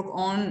network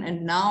on,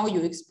 and now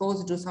you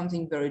expose it to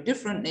something very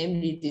different,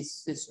 namely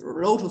this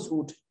lotus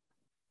root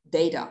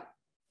data.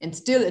 And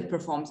still it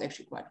performs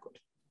actually quite good.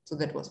 So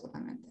that was what I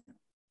meant there.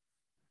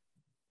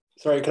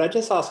 Sorry, could I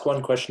just ask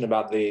one question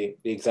about the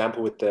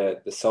example with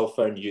the cell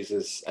phone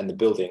users and the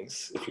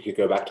buildings, if you could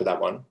go back to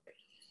that one?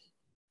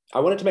 I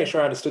wanted to make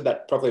sure I understood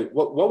that properly.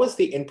 What was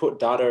the input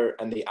data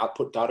and the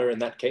output data in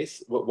that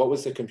case? What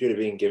was the computer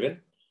being given?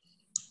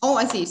 Oh,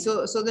 I see.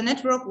 So the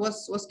network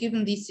was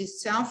given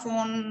this cell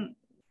phone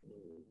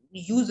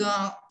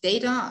user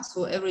data.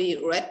 So every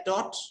red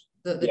dot,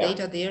 the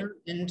data there,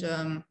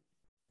 and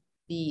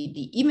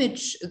the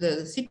image,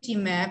 the city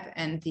map,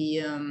 and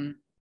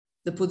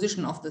the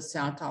position of the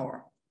cell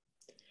tower.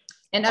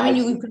 And I mean,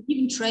 you could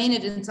even train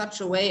it in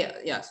such a way.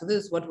 Yeah. So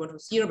this is what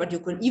was here, but you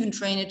could even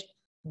train it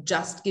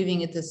just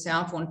giving it the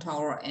cell phone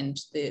tower and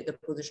the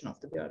position of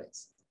the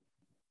buildings.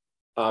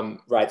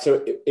 Right,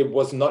 so it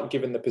was not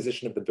given the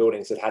position of the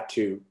buildings, it had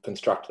to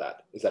construct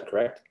that, is that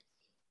correct?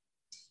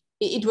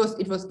 It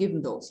was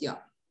given those, yeah.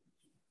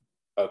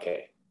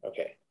 Okay.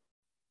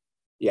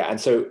 Yeah, and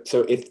so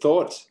it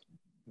thought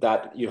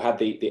that you had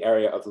the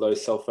area of low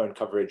cell phone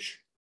coverage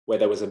where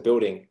there was a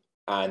building,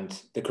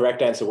 and the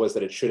correct answer was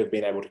that it should have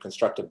been able to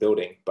construct a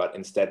building, but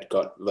instead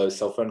got low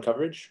cell phone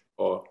coverage,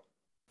 or?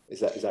 Is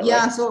that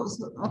yeah, right?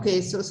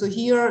 So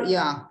here,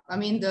 yeah, I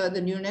mean,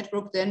 the neural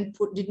network then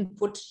didn't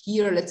put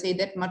here, let's say,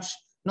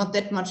 not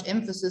that much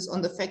emphasis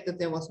on the fact that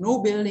there was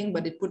no building,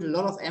 but it put a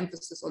lot of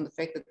emphasis on the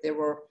fact that there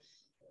were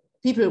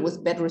people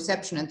with bad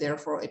reception, and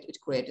therefore it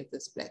created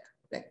this black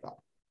dot.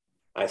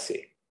 I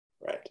see,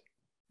 right.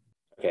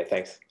 Okay,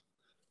 thanks.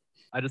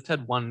 I just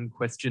had one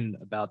question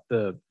about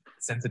the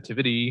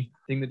sensitivity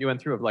thing that you went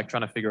through of like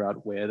trying to figure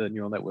out where the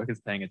neural network is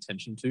paying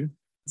attention to.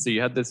 So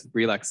you had this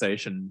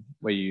relaxation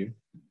where you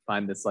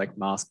find this like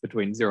mask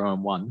between 0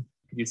 and 1.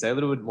 Could you say a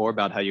little bit more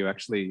about how you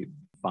actually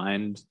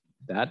find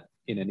that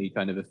in any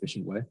kind of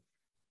efficient way?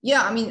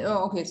 Yeah, I mean,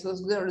 okay, so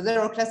there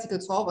are classical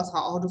solvers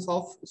how to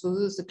solve. So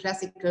this is the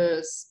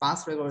classical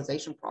sparse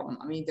regularization problem.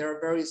 I mean, there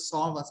are various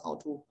solvers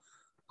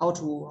how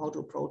to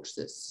approach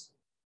this.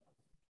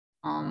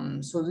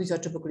 So these are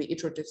typically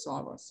iterative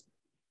solvers.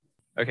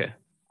 Okay.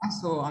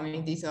 So I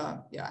mean, these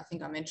are, yeah, I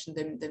think I mentioned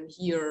them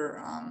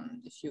here.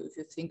 If you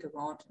think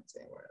about and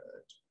say, well,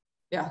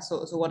 yeah,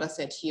 so what I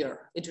said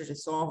here, iterative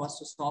solvers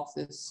to solve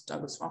this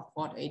Douglas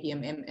Rothbard,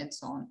 ADMM, and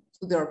so on.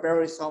 So there are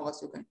various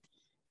solvers you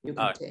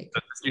can take.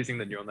 So just using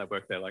the neural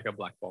network, they're like a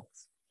black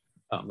box,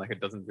 like it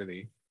doesn't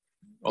really,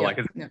 or yeah, like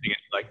it's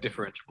like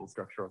differentiable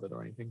structure of it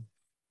or anything.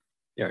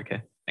 Yeah.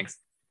 Okay. Thanks.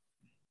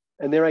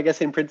 And there, I guess,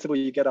 in principle,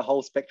 you get a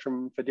whole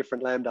spectrum for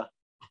different lambda,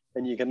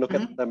 and you can look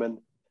at them and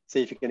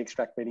see if you can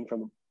extract meaning from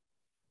them.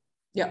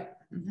 Yeah.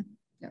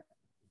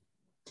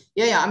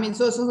 Yeah. I mean,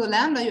 so the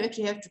lambda you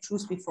actually have to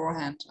choose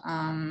beforehand.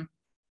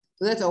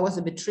 So that's always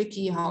a bit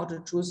tricky how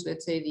to choose,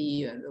 let's say,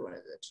 what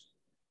is it?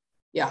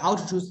 Yeah, how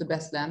to choose the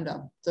best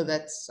lambda. So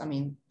that's, I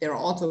mean, there are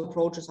also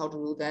approaches how to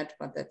do that,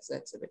 but that's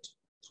a bit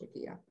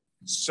tricky. Yeah.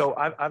 So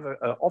I have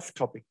an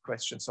off-topic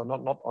question. So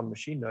not on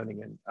machine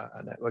learning and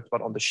networks,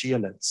 but on the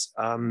Shearlets.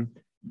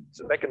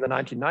 So back in the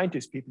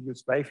 1990s, people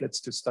used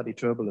wavelets to study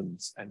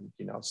turbulence and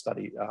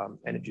study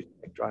energy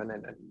spectra and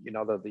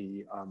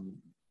the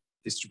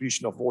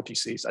distribution of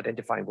vortices,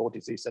 identifying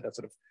vortices that are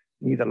sort of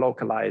neither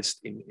localized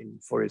in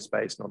Fourier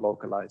space nor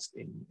localized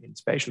in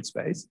spatial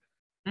space.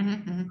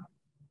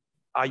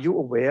 Are you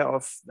aware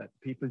of that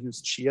people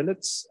use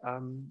Shearlets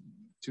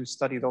to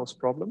study those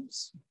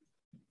problems?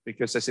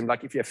 Because they seem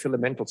like if you have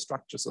filamental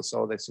structures or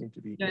so, they seem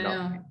to be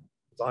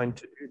designed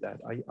to do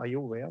that. Are you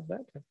aware of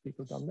that? Have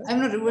people done that?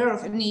 I'm not aware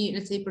of any,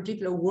 let's say,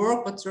 particular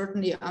work, but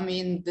certainly, I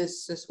mean,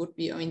 this would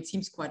be, I mean,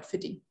 seems quite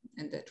fitting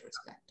in that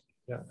respect.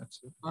 Yeah,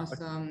 absolutely.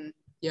 But,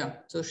 yeah,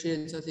 so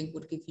Shearlets, I think,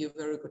 would give you a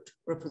very good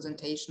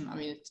representation. I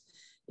mean,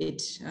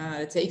 it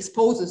let's say,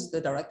 exposes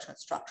the directional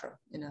structure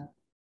in a,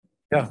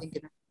 I think,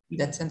 in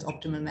that sense,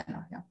 optimal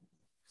manner. Yeah.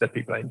 That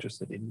people are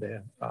interested in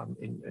there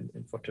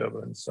in for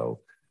turbulence.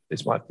 So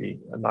this might be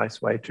a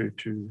nice way to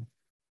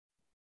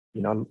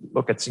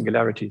look at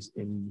singularities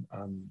in.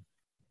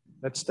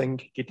 Let's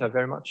thank Gitta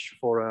very much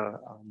for a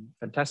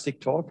fantastic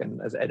talk,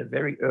 and at a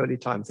very early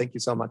time. Thank you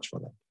so much for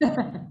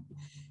that.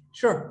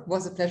 Sure, it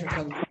was a pleasure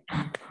for me.